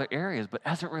that in other areas, but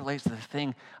as it relates to the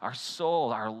thing, our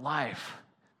soul, our life,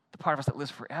 the part of us that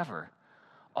lives forever,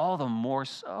 all the more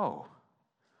so.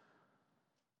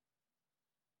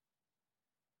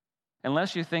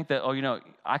 Unless you think that,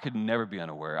 I could never be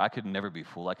unaware, I could never be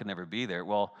fooled, I could never be there.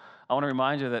 Well, I want to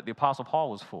remind you that the Apostle Paul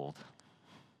was fooled.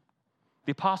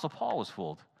 The Apostle Paul was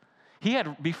fooled.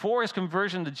 Before his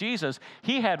conversion to Jesus,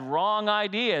 he had wrong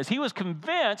ideas. He was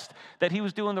convinced that he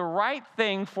was doing the right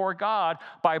thing for God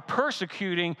by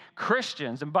persecuting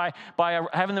Christians and by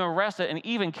having them arrested and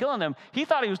even killing them. He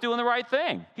thought he was doing the right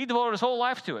thing. He devoted his whole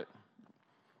life to it.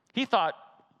 He thought,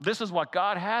 this is what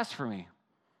God has for me.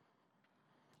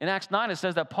 In Acts 9, it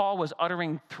says that Paul was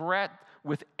uttering threat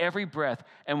with every breath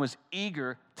and was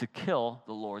eager to kill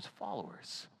the Lord's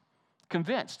followers.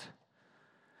 Convinced.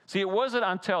 See, it wasn't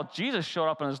until Jesus showed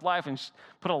up in his life and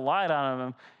put a light on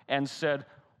him and said,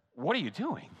 what are you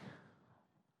doing?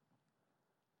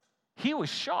 He was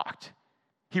shocked.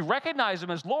 He recognized him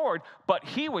as Lord, but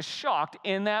he was shocked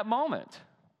in that moment.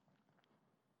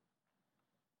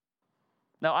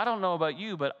 Now, I don't know about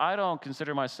you, but I don't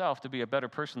consider myself to be a better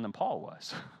person than Paul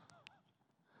was.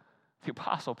 The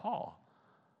Apostle Paul.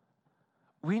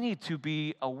 We need to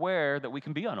be aware that we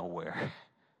can be unaware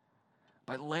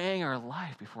by laying our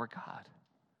life before God,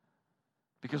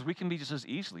 because we can be just as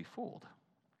easily fooled.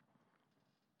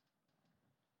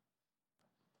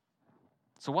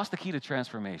 So what's the key to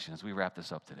transformation as we wrap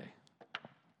this up today?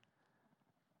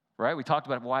 Right? We talked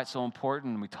about why it's so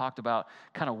important. We talked about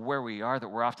kind of where we are, that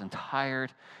we're often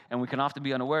tired, and we can often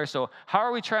be unaware. So how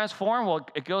are we transformed? Well,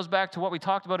 it goes back to what we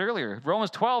talked about earlier.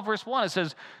 Romans 12, verse 1, it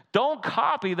says, don't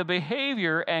copy the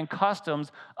behavior and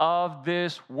customs of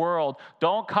this world.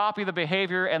 Don't copy the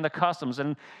behavior and the customs.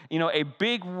 And, a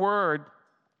big word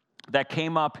that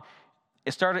came up,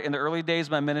 it started in the early days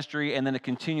of my ministry, and then it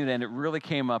continued, and it really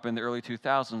came up in the early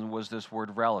 2000s, was this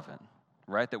word relevant.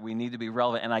 Right? That we need to be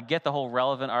relevant. And I get the whole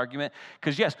relevant argument,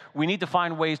 because yes, we need to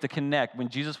find ways to connect. When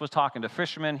Jesus was talking to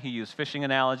fishermen, he used fishing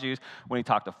analogies. When he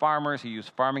talked to farmers, he used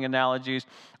farming analogies.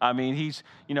 I mean,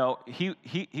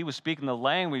 he was speaking the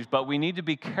language, but we need to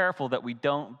be careful that we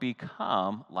don't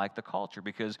become like the culture,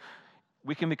 because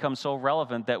we can become so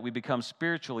relevant that we become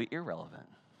spiritually irrelevant.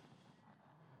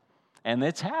 And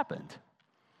it's happened.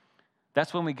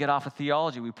 That's when we get off of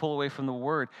theology, we pull away from the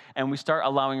Word, and we start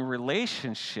allowing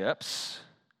relationships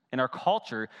in our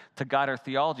culture to guide our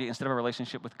theology instead of a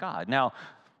relationship with God. Now,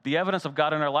 the evidence of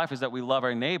God in our life is that we love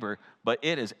our neighbor, but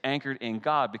it is anchored in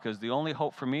God, because the only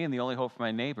hope for me and the only hope for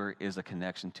my neighbor is a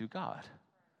connection to God.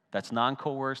 That's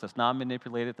non-coerced, that's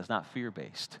non-manipulated, that's not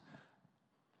fear-based.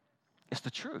 It's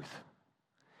the truth.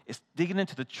 It's digging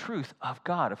into the truth of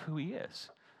God, of who He is.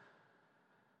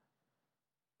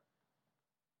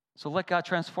 So let God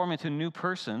transform you into a new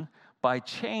person by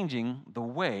changing the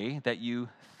way that you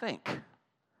think.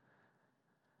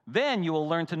 Then you will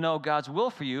learn to know God's will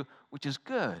for you, which is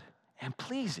good and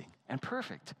pleasing and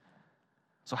perfect.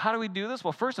 So how do we do this?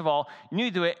 Well, first of all, you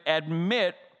need to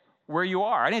admit where you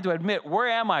are. I need to admit, where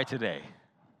am I today?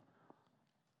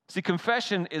 See,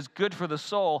 confession is good for the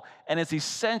soul, and it's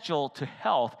essential to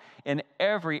health in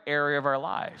every area of our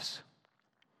lives.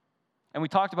 And we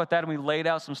talked about that, and we laid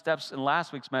out some steps in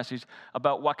last week's message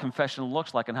about what confession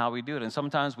looks like and how we do it. And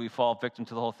sometimes we fall victim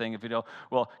to the whole thing of,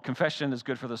 well, confession is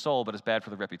good for the soul, but it's bad for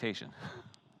the reputation.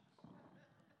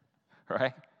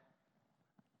 Right?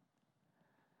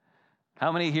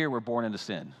 How many here were born into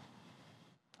sin?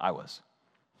 I was.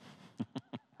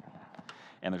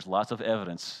 And there's lots of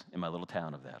evidence in my little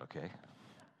town of that, okay,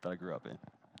 that I grew up in.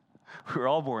 We were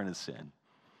all born into sin.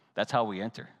 That's how we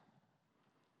enter.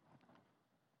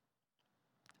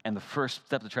 And the first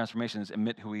step of transformation is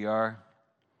admit who we are.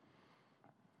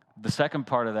 The second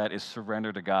part of that is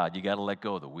surrender to God. You got to let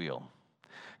go of the wheel.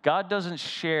 God doesn't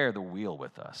share the wheel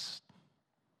with us.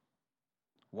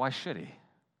 Why should He?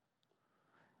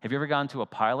 Have you ever gone to a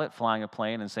pilot flying a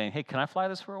plane and saying, hey, can I fly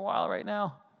this for a while right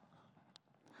now?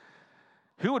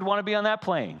 Who would want to be on that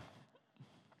plane?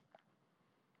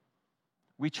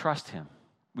 We trust Him.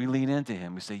 We lean into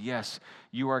Him. We say, yes,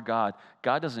 you are God.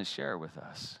 God doesn't share with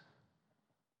us.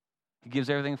 He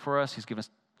gives everything for us. He's given us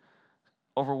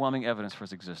overwhelming evidence for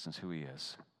His existence, who He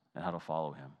is, and how to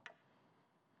follow Him.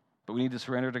 But we need to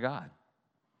surrender to God.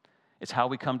 It's how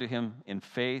we come to Him in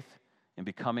faith, in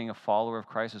becoming a follower of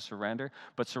Christ, is surrender.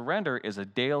 But surrender is a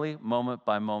daily,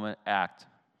 moment-by-moment act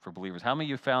for believers. How many of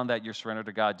you found that your surrender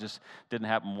to God just didn't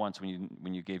happen once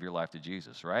when you gave your life to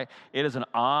Jesus, right? It is an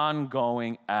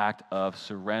ongoing act of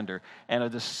surrender and a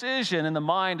decision in the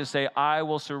mind to say, I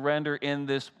will surrender in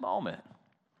this moment.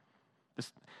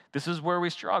 This is where we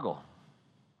struggle.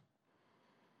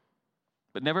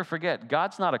 But never forget,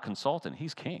 God's not a consultant.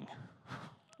 He's king.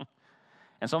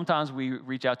 And sometimes we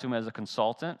reach out to Him as a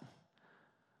consultant,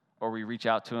 or we reach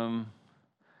out to Him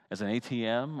as an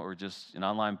ATM or just an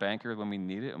online banker when we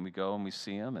need it, and we go and we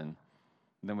see Him, and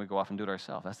then we go off and do it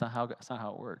ourselves. That's not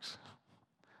how it works.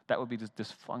 That would be just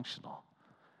dysfunctional.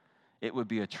 It would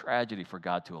be a tragedy for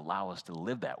God to allow us to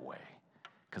live that way,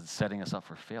 because it's setting us up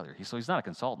for failure. So He's not a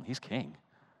consultant. He's king.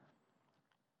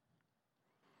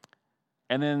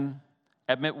 And then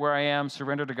admit where I am,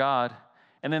 surrender to God.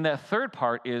 And then that third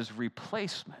part is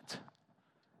replacement.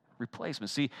 Replacement.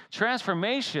 See,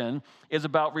 transformation is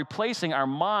about replacing our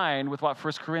mind with what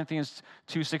 1 Corinthians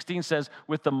 2:16 says,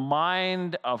 with the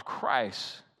mind of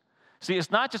Christ. See,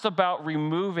 it's not just about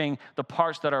removing the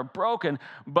parts that are broken,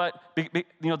 but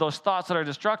those thoughts that are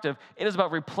destructive. It is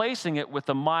about replacing it with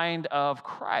the mind of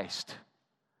Christ.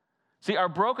 See, our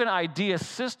broken idea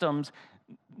systems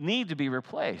need to be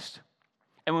replaced.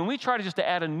 And when we try to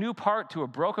add a new part to a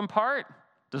broken part,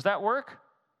 does that work?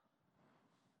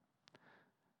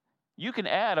 You can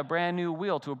add a brand new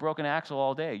wheel to a broken axle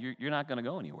all day. You're not going to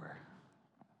go anywhere.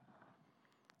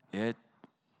 it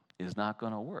is not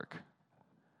going to work.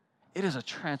 It is a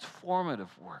transformative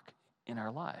work in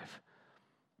our life.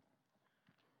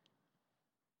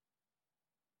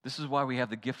 This is why we have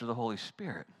the gift of the Holy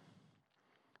Spirit.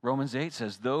 Romans 8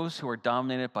 says, those who are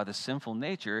dominated by the sinful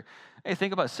nature, hey,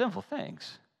 think about sinful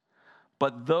things.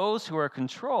 But those who are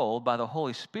controlled by the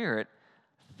Holy Spirit,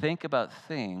 think about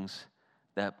things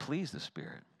that please the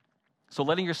Spirit. So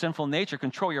letting your sinful nature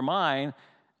control your mind,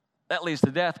 that leads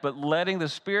to death. But letting the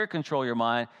Spirit control your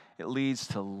mind, it leads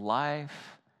to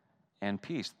life and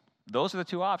peace. Those are the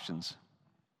two options.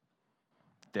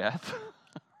 Death,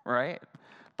 right?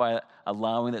 By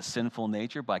allowing that sinful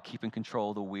nature, by keeping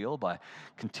control of the wheel, by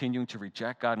continuing to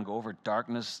reject God and go over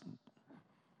darkness.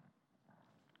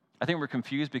 I think we're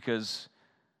confused because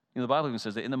the Bible even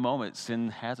says that in the moment, sin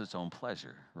has its own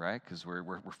pleasure, right? Because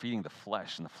we're feeding the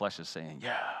flesh, and the flesh is saying,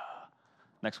 yeah,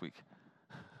 next week.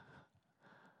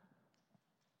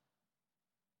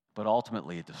 But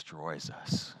ultimately, it destroys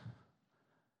us.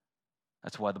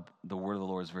 That's why the word of the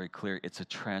Lord is very clear. It's a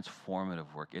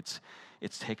transformative work. It's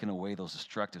taken away those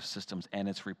destructive systems, and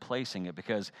it's replacing it,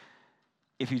 because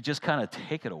if you just kind of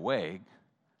take it away,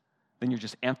 then you're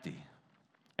just empty.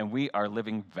 And we are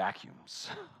living vacuums,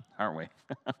 aren't we?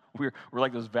 We're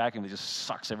like those vacuums that just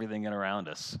sucks everything in around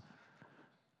us.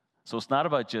 So it's not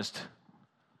about just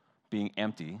being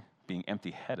empty, being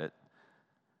empty-headed.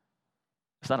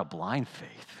 It's not a blind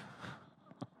faith.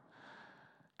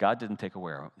 God didn't take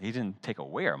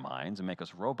away our minds and make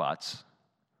us robots.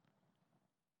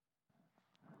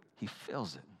 He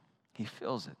fills it. He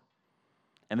fills it.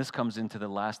 And this comes into the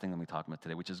last thing that we talk about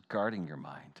today, which is guarding your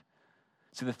mind.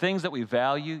 See, the things that we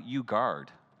value, you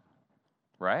guard,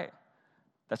 right?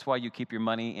 That's why you keep your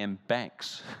money in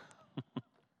banks.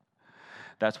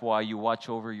 That's why you watch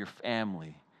over your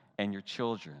family and your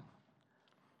children.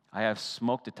 I have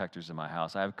smoke detectors in my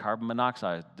house. I have carbon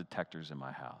monoxide detectors in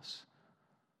my house.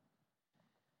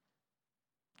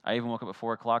 I even woke up at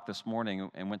 4 o'clock this morning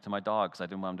and went to my dog because I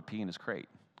didn't want him to pee in his crate.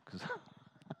 Because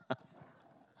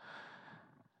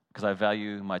I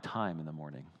value my time in the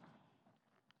morning.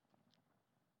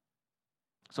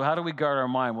 So how do we guard our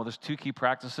mind? Well, there's two key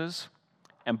practices,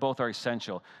 and both are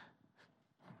essential.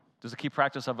 There's a key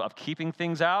practice of keeping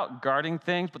things out, guarding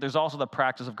things, but there's also the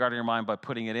practice of guarding your mind by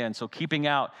putting it in. So keeping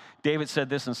out, David said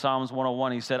this in Psalms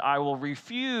 101. He said, I will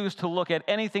refuse to look at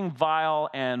anything vile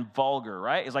and vulgar,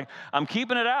 right? It's like, I'm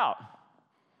keeping it out.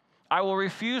 I will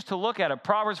refuse to look at it.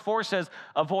 Proverbs 4 says,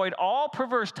 avoid all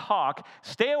perverse talk.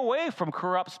 Stay away from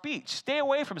corrupt speech. Stay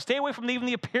away from even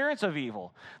the appearance of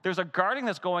evil. There's a guarding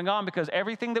that's going on because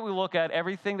everything that we look at,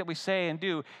 everything that we say and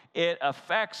do, it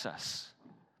affects us.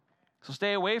 So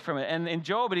stay away from it. And in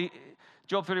Job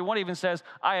 31 even says,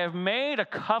 I have made a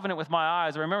covenant with my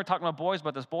eyes. I remember talking to boys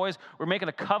about this. Boys, we're making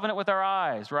a covenant with our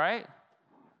eyes, right?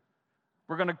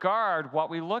 We're going to guard what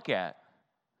we look at.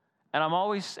 And I'm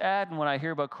always saddened when I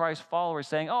hear about Christ followers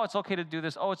saying, oh, it's okay to do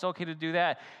this. Oh, it's okay to do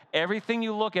that. Everything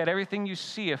you look at, everything you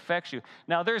see affects you.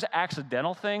 Now, there's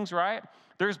accidental things, right?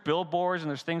 There's billboards and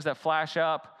there's things that flash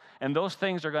up, and those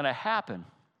things are going to happen.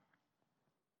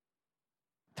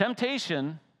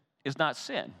 Temptation is not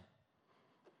sin.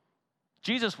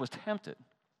 Jesus was tempted.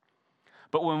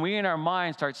 But when we in our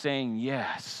mind start saying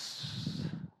yes,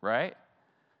 right?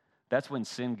 That's when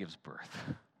sin gives birth.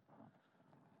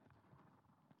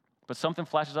 But something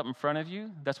flashes up in front of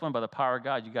you, that's when by the power of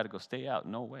God, you got to go stay out.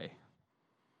 No way.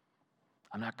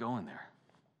 I'm not going there.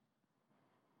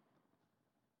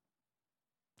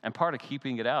 And part of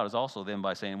keeping it out is also then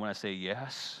by saying, when I say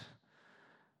yes,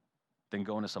 then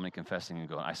going to somebody confessing and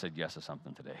going, I said yes to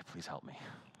something today. Please help me.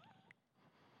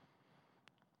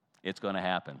 It's going to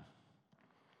happen.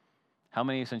 How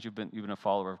many, since you've been a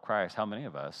follower of Christ, how many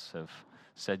of us have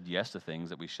said yes to things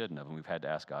that we shouldn't have, and we've had to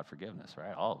ask God forgiveness,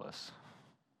 right? All of us.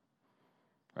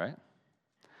 Right?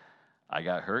 I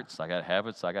got hurts, I got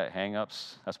habits, I got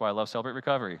hang-ups. That's why I love Celebrate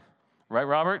Recovery. Right,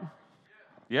 Robert?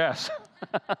 Yeah. Yes.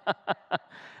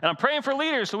 And I'm praying for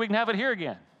leaders so we can have it here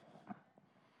again.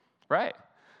 Right?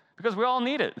 Because we all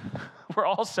need it. We're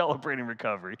all celebrating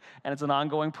recovery, and it's an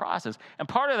ongoing process. And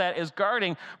part of that is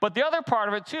guarding, but the other part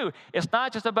of it too, it's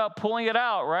not just about pulling it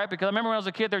out, right? Because I remember when I was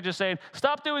a kid, they're just saying,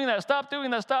 stop doing that, stop doing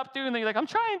that, stop doing that. You're like, I'm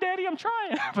trying, Daddy, I'm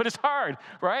trying. But it's hard,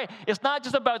 right? It's not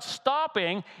just about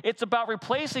stopping, it's about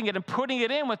replacing it and putting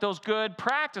it in with those good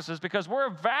practices, because we're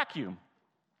a vacuum.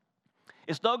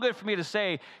 It's no good for me to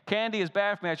say, candy is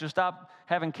bad for me, I should stop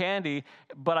having candy,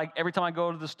 but every time I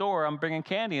go to the store, I'm bringing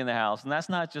candy in the house, and that's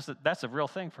a real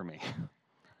thing for me.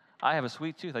 I have a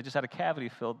sweet tooth. I just had a cavity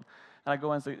filled, and I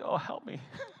go in and say, oh, help me.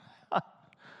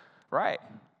 Right.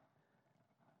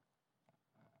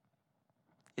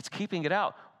 It's keeping it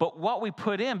out. But what we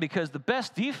put in, because the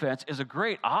best defense is a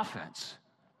great offense.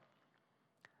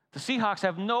 The Seahawks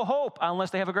have no hope unless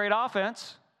they have a great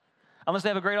offense, unless they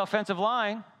have a great offensive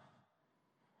line.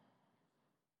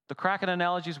 The Kraken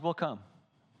analogies will come.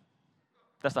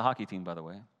 That's the hockey team, by the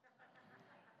way.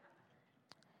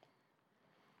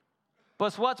 But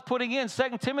it's what's putting in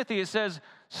 2 Timothy, it says,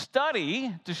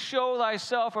 study to show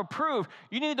thyself approved.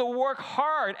 You need to work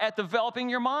hard at developing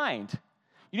your mind.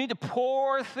 You need to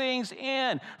pour things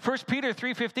in. 1 Peter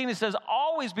 3:15, it says,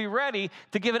 always be ready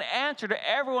to give an answer to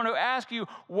everyone who asks you,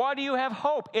 why do you have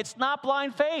hope? It's not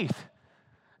blind faith.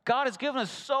 God has given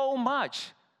us so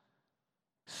much.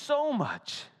 So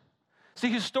much.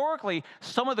 See, historically,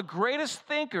 some of the greatest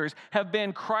thinkers have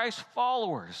been Christ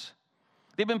followers.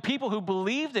 They've been people who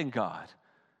believed in God.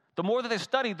 The more that they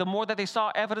studied, the more that they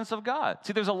saw evidence of God.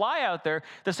 See, there's a lie out there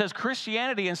that says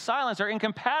Christianity and science are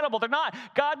incompatible. They're not.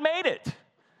 God made it.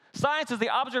 Science is the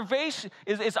observation,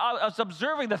 is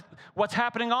observing what's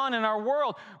happening on in our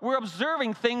world. We're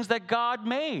observing things that God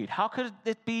made. How could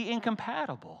it be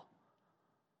incompatible?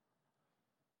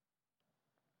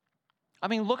 I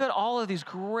mean, look at all of these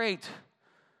great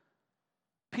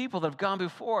people that have gone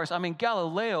before us. I mean,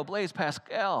 Galileo, Blaise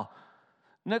Pascal,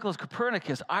 Nicholas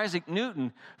Copernicus, Isaac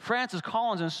Newton, Francis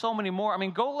Collins, and so many more. I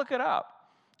mean, go look it up.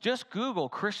 Just Google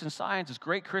Christian scientists,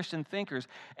 great Christian thinkers,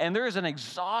 and there is an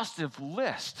exhaustive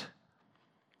list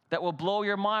that will blow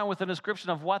your mind with a description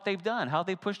of what they've done, how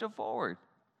they pushed it forward.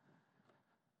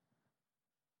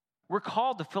 We're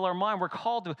called to fill our mind. We're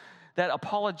called to that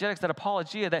apologetics, that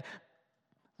apologia, that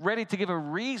ready to give a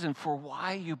reason for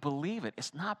why you believe it.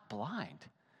 It's not blind.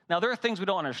 Now, there are things we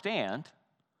don't understand.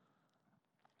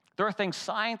 There are things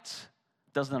science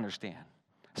doesn't understand.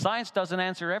 Science doesn't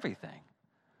answer everything.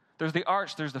 There's the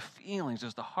arts, there's the feelings,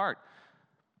 there's the heart.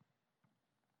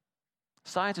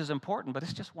 Science is important, but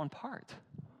it's just one part.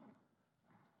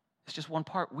 It's just one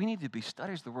part. We need to be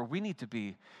studiers of the world. We need to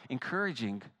be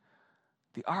encouraging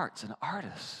the arts and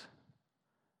artists.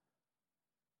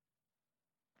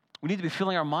 We need to be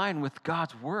filling our mind with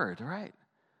God's word, right?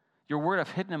 Your word I've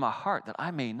hidden in my heart that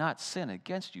I may not sin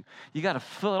against you. You got to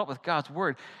fill it up with God's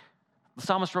word. The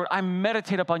psalmist wrote, I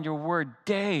meditate upon your word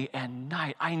day and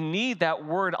night. I need that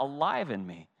word alive in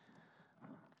me.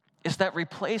 It's that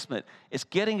replacement. It's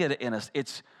getting it in us.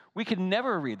 We can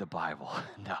never read the Bible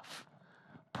enough.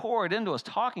 Pour it into us,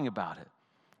 talking about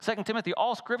it. 2 Timothy,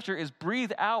 all scripture is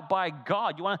breathed out by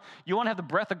God. You want to have the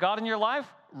breath of God in your life?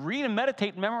 Read and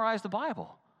meditate and memorize the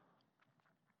Bible.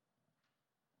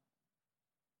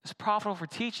 It's profitable for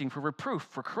teaching, for reproof,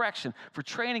 for correction, for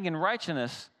training in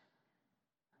righteousness,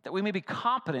 that we may be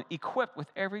competent, equipped with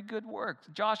every good work.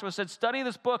 Joshua said, study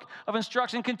this book of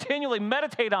instruction continually,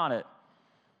 meditate on it.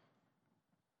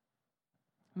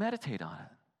 Meditate on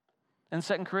it. And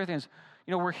 2 Corinthians,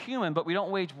 we're human, but we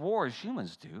don't wage war as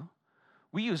humans do.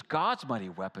 We use God's mighty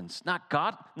weapons,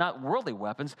 not worldly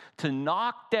weapons, to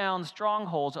knock down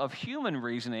strongholds of human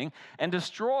reasoning and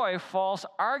destroy false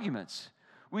arguments.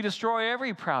 We destroy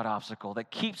every proud obstacle that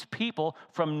keeps people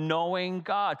from knowing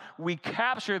God. We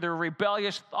capture their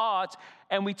rebellious thoughts,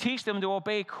 and we teach them to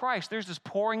obey Christ. There's this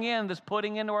pouring in, this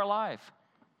putting into our life.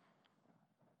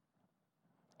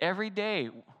 Every day,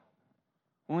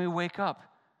 when we wake up,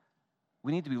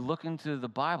 we need to be looking to the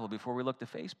Bible before we look to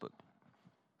Facebook.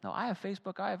 Now, I have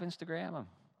Facebook, I have Instagram,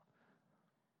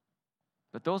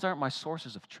 but those aren't my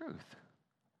sources of truth.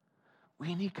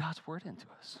 We need God's word into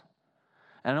us.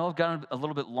 And I know I've gotten a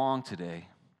little bit long today,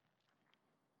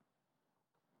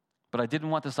 but I didn't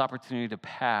want this opportunity to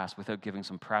pass without giving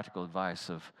some practical advice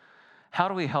of how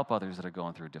do we help others that are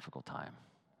going through a difficult time.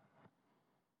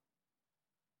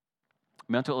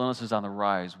 Mental illness is on the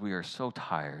rise. We are so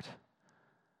tired.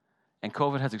 And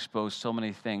COVID has exposed so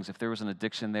many things. If there was an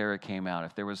addiction there, it came out.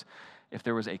 If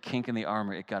there was a kink in the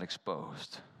armor, it got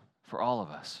exposed for all of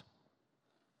us.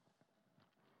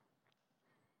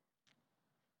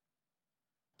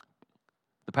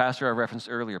 The pastor I referenced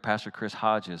earlier, Pastor Chris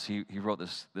Hodges, he wrote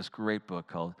this great book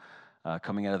called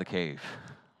Coming Out of the Cave.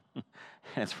 And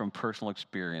it's from personal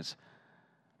experience.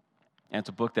 And it's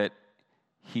a book that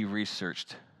he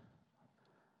researched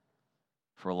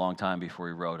for a long time before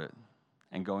he wrote it.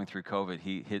 And going through COVID,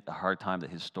 he hit a hard time that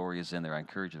his story is in there. I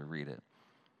encourage you to read it.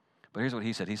 But here's what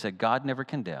he said. He said, God never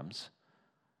condemns.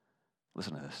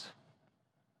 Listen to this.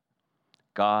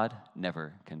 God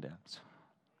never condemns.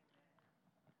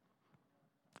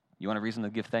 You want a reason to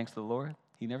give thanks to the Lord?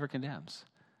 He never condemns.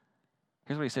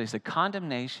 Here's what he said. He said,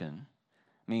 condemnation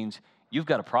means you've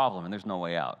got a problem and there's no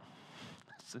way out.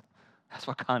 That's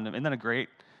what condemn. Isn't that a great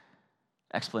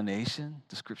explanation,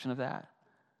 description of that?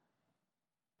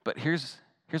 But here's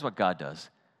what God does.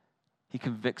 He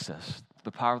convicts us.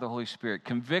 The power of the Holy Spirit.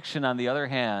 Conviction, on the other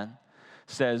hand,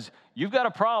 says, you've got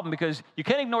a problem because you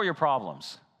can't ignore your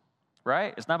problems,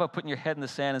 right? It's not about putting your head in the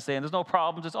sand and saying, there's no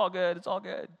problems, it's all good, it's all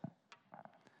good.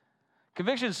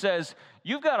 Conviction says,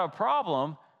 you've got a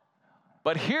problem,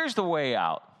 but here's the way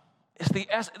out.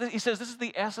 He says, this is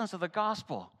the essence of the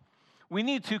gospel. We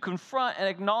need to confront and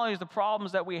acknowledge the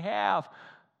problems that we have,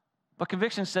 but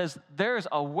conviction says, there's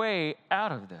a way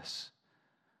out of this.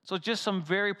 So just some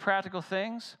very practical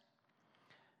things.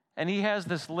 And he has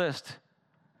this list.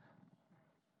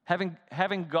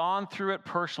 Having gone through it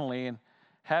personally and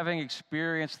having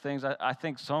experienced things, I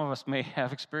think some of us may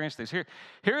have experienced this.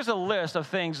 Here's a list of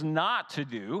things not to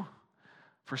do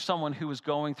for someone who is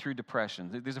going through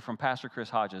depression. These are from Pastor Chris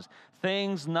Hodges.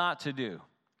 Things not to do.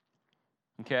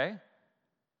 Okay?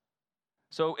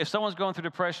 So if someone's going through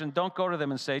depression, don't go to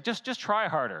them and say, just try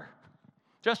harder.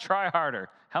 Just try harder.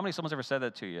 How many someone's ever said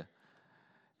that to you?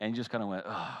 And you just kind of went,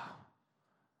 oh.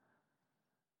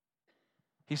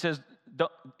 He says,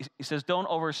 don't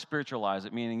over-spiritualize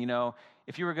it, meaning,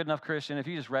 if you were a good enough Christian, if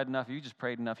you just read enough, if you just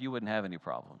prayed enough, you wouldn't have any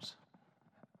problems.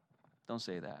 Don't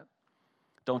say that.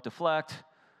 Don't deflect.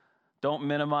 Don't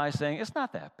minimize saying, it's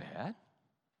not that bad,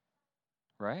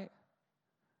 right?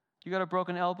 You got a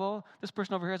broken elbow? This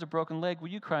person over here has a broken leg. What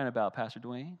are you crying about, Pastor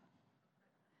Dwayne?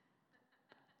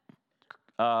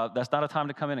 That's not a time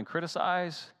to come in and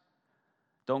criticize.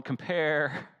 Don't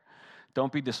compare.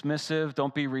 Don't be dismissive.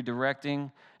 Don't be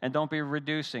redirecting. And don't be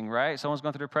reducing, right? Someone's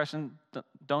going through depression.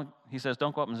 He says,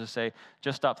 don't go up and just say,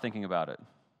 just stop thinking about it.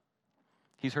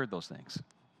 He's heard those things,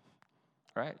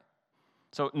 right?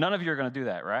 So none of you are going to do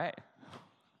that, right?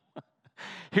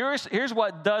 Here's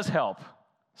what does help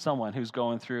someone who's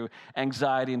going through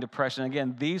anxiety and depression.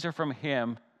 Again, these are from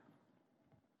him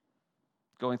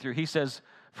going through. He says,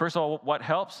 first of all, what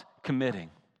helps? Committing.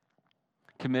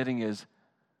 Committing is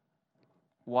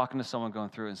walking to someone going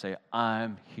through it and say,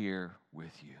 I'm here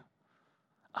with you.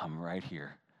 I'm right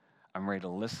here. I'm ready to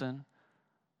listen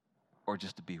or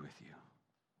just to be with you.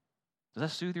 Does that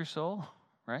soothe your soul,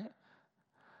 right?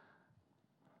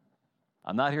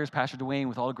 I'm not here as Pastor Dwayne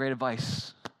with all the great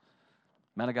advice.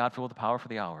 Man of God, filled with the power for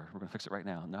the hour. We're going to fix it right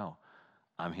now. No,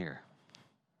 I'm here.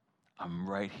 I'm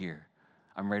right here.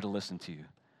 I'm ready to listen to you.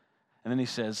 And then he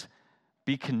says,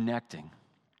 be connecting,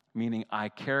 meaning I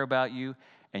care about you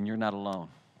and you're not alone.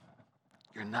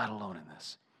 You're not alone in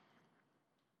this.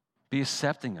 Be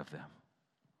accepting of them.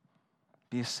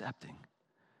 Be accepting.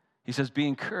 He says, be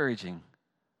encouraging.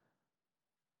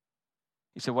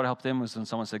 He said, what helped them was when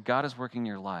someone said, God is working in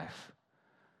your life.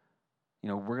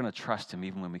 We're going to trust him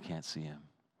even when we can't see him.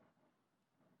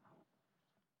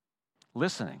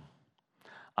 Listening.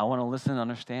 I want to listen and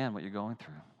understand what you're going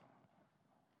through.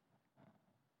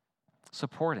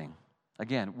 Supporting.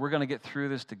 Again, we're going to get through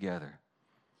this together.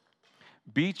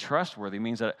 Be trustworthy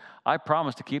means that I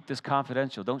promise to keep this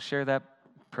confidential. Don't share that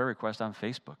prayer request on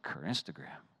Facebook or Instagram.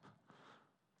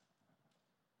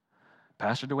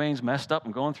 Pastor Dwayne's messed up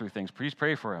and going through things. Please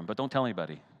pray for him, but don't tell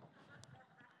anybody.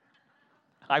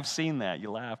 I've seen that.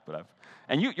 You laugh,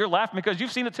 and you're laughing because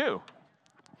you've seen it too,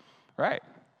 right?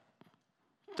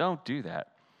 Don't do that.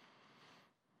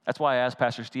 That's why I asked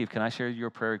Pastor Steve, can I share your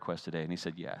prayer request today? And he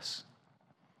said yes.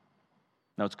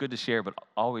 Now, it's good to share, but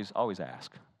always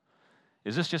ask.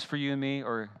 Is this just for you and me,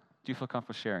 or do you feel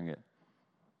comfortable sharing it?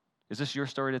 Is this your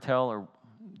story to tell, or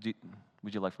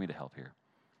would you like for me to help here?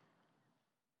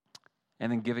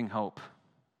 And then giving hope.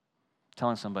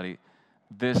 Telling somebody,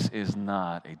 this is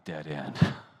not a dead end.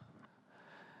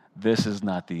 This is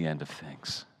not the end of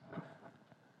things.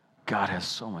 God has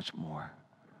so much more.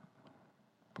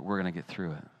 But we're going to get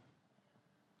through it.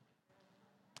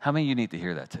 How many of you need to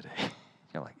hear that today?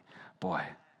 You're like, boy,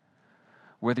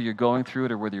 whether you're going through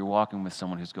it or whether you're walking with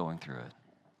someone who's going through it,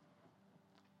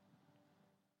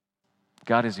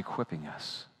 God is equipping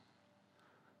us.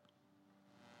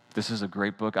 This is a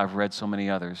great book. I've read so many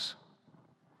others.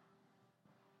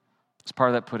 It's part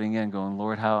of that putting in, going,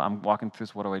 Lord, how I'm walking through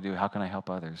this, what do I do? How can I help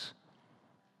others?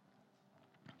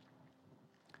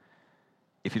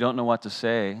 If you don't know what to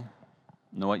say,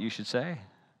 know what you should say?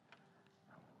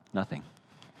 Nothing.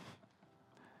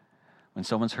 When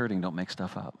someone's hurting, don't make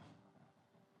stuff up.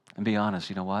 And be honest,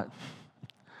 you know what?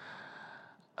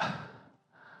 I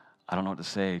don't know what to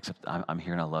say except I'm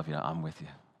here and I love you. I'm with you.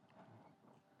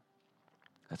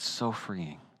 That's so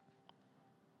freeing.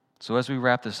 So as we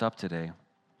wrap this up today,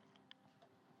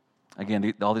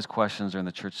 again, all these questions are in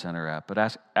the Church Center app, but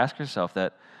ask yourself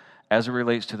that as it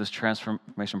relates to this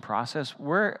transformation process,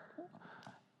 where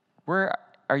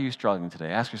are you struggling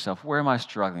today? Ask yourself, where am I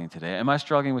struggling today? Am I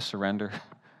struggling with surrender?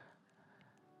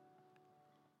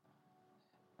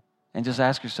 And just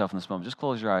ask yourself in this moment, just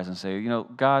close your eyes and say,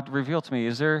 God, reveal to me,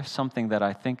 is there something that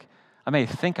I may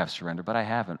think I've surrendered, but I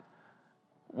haven't?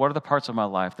 What are the parts of my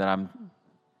life that I'm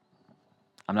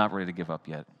not ready to give up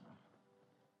yet?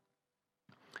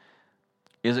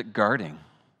 Is it guarding?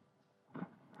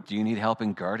 Do you need help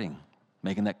in guarding,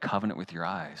 making that covenant with your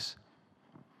eyes?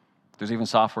 There's even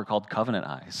software called Covenant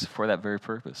Eyes for that very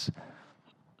purpose.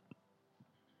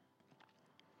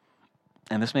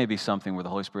 And this may be something where the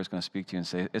Holy Spirit's going to speak to you and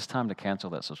say, it's time to cancel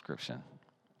that subscription.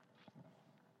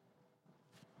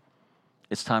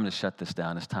 It's time to shut this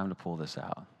down. It's time to pull this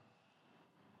out.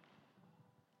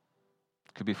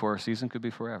 Could be for a season, could be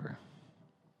forever.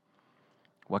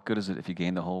 What good is it if you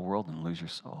gain the whole world and lose your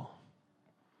soul?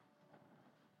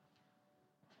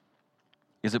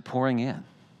 Is it pouring in?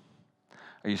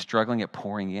 Are you struggling at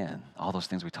pouring in all those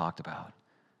things we talked about?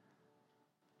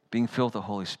 Being filled with the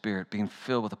Holy Spirit, being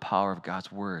filled with the power of God's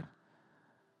Word.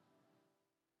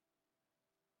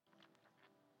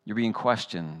 You're being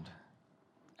questioned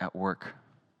at work,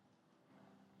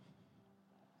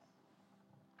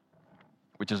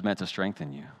 which is meant to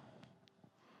strengthen you.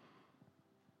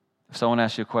 If someone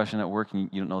asks you a question at work and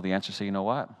you don't know the answer, say, you know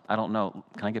what? I don't know.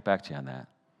 Can I get back to you on that?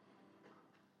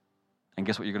 And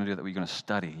guess what you're going to do? That you're going to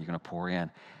study. You're going to pour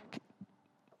in.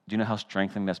 Do you know how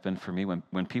strengthening that's been for me?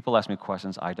 When people ask me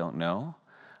questions I don't know,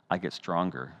 I get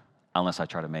stronger unless I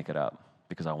try to make it up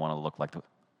because I want to look like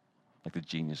the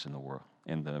genius in the world,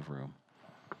 in the room.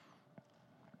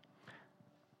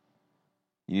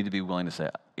 You need to be willing to say,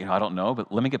 I don't know,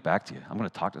 but let me get back to you. I'm going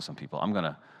to talk to some people. I'm going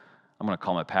to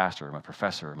call my pastor or my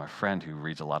professor or my friend who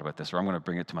reads a lot about this, or I'm going to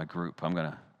bring it to my group.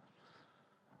 Where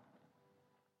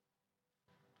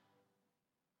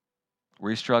are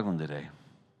you struggling today?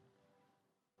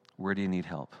 Where do you need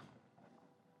help?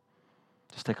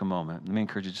 Just take a moment. Let me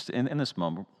encourage you, just in this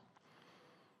moment,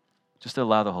 just to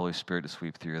allow the Holy Spirit to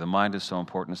sweep through you. The mind is so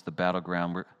important. It's the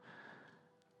battleground where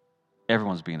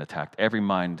everyone's being attacked. Every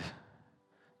mind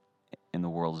in the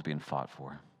world is being fought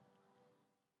for.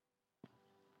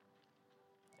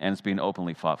 And it's being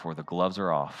openly fought for. The gloves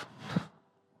are off.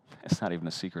 It's not even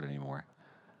a secret anymore.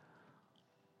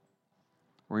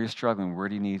 Where are you struggling? Where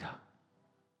do you need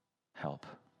help?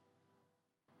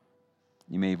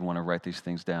 You may even want to write these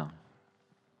things down.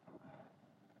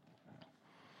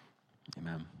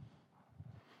 Amen.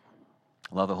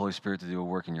 Allow the Holy Spirit to do a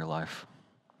work in your life.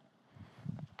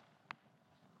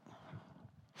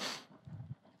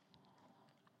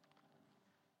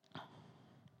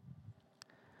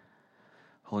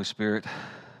 Holy Spirit,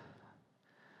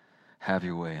 have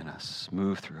your way in us.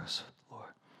 Move through us, Lord.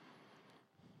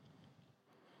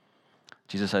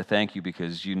 Jesus, I thank you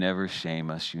because you never shame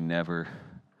us.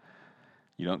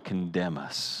 You don't condemn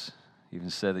us. You even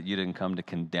said that you didn't come to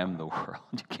condemn the world.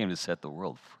 You came to set the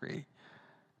world free.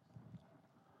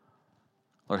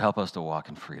 Lord, help us to walk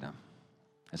in freedom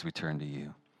as we turn to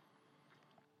you.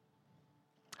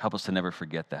 Help us to never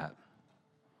forget that.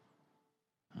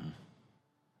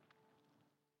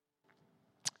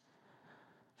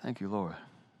 Thank you, Lord.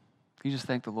 You just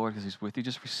thank the Lord because he's with you.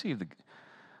 Just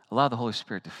allow the Holy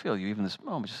Spirit to fill you even this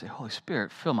moment. Just say, Holy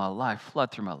Spirit, fill my life,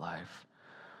 flood through my life.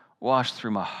 Wash through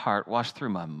my heart, wash through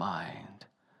my mind.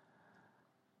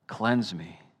 Cleanse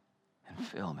me and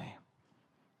fill me.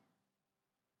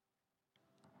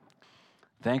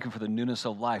 Thank him for the newness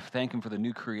of life. Thank him for the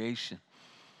new creation.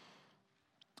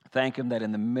 Thank him that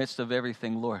in the midst of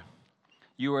everything, Lord,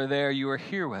 you are there, you are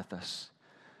here with us.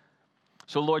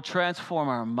 So, Lord, transform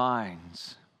our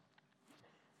minds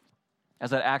as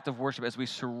that act of worship, as we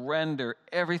surrender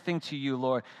everything to you,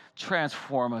 Lord.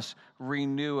 Transform us,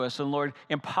 renew us, and, Lord,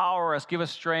 empower us, give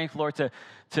us strength, Lord,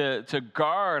 to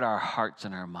guard our hearts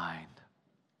and our mind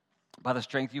by the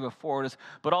strength you afford us.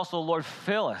 But also, Lord,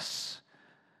 fill us.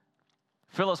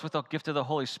 Fill us with the gift of the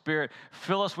Holy Spirit.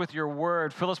 Fill us with your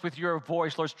word. Fill us with your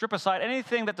voice. Lord, strip aside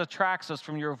anything that detracts us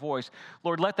from your voice.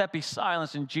 Lord, let that be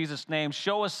silenced in Jesus' name.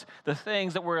 Show us the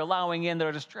things that we're allowing in that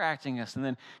are distracting us, and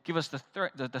then give us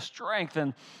the strength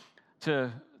and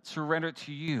to surrender it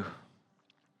to you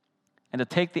and to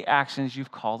take the actions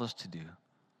you've called us to do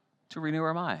to renew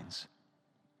our minds.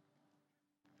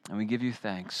 And we give you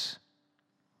thanks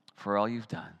for all you've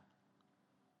done.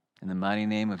 In the mighty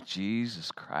name of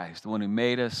Jesus Christ, the one who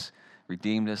made us,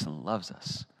 redeemed us, and loves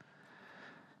us.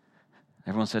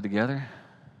 Everyone said together,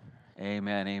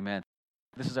 amen, amen.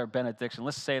 This is our benediction.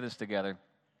 Let's say this together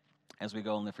as we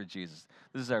go and live for Jesus.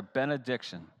 This is our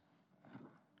benediction.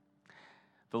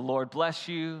 The Lord bless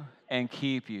you and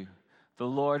keep you. The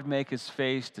Lord make his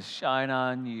face to shine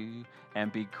on you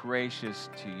and be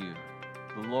gracious to you.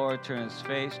 The Lord turn his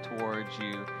face towards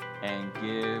you and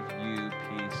give you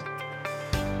peace.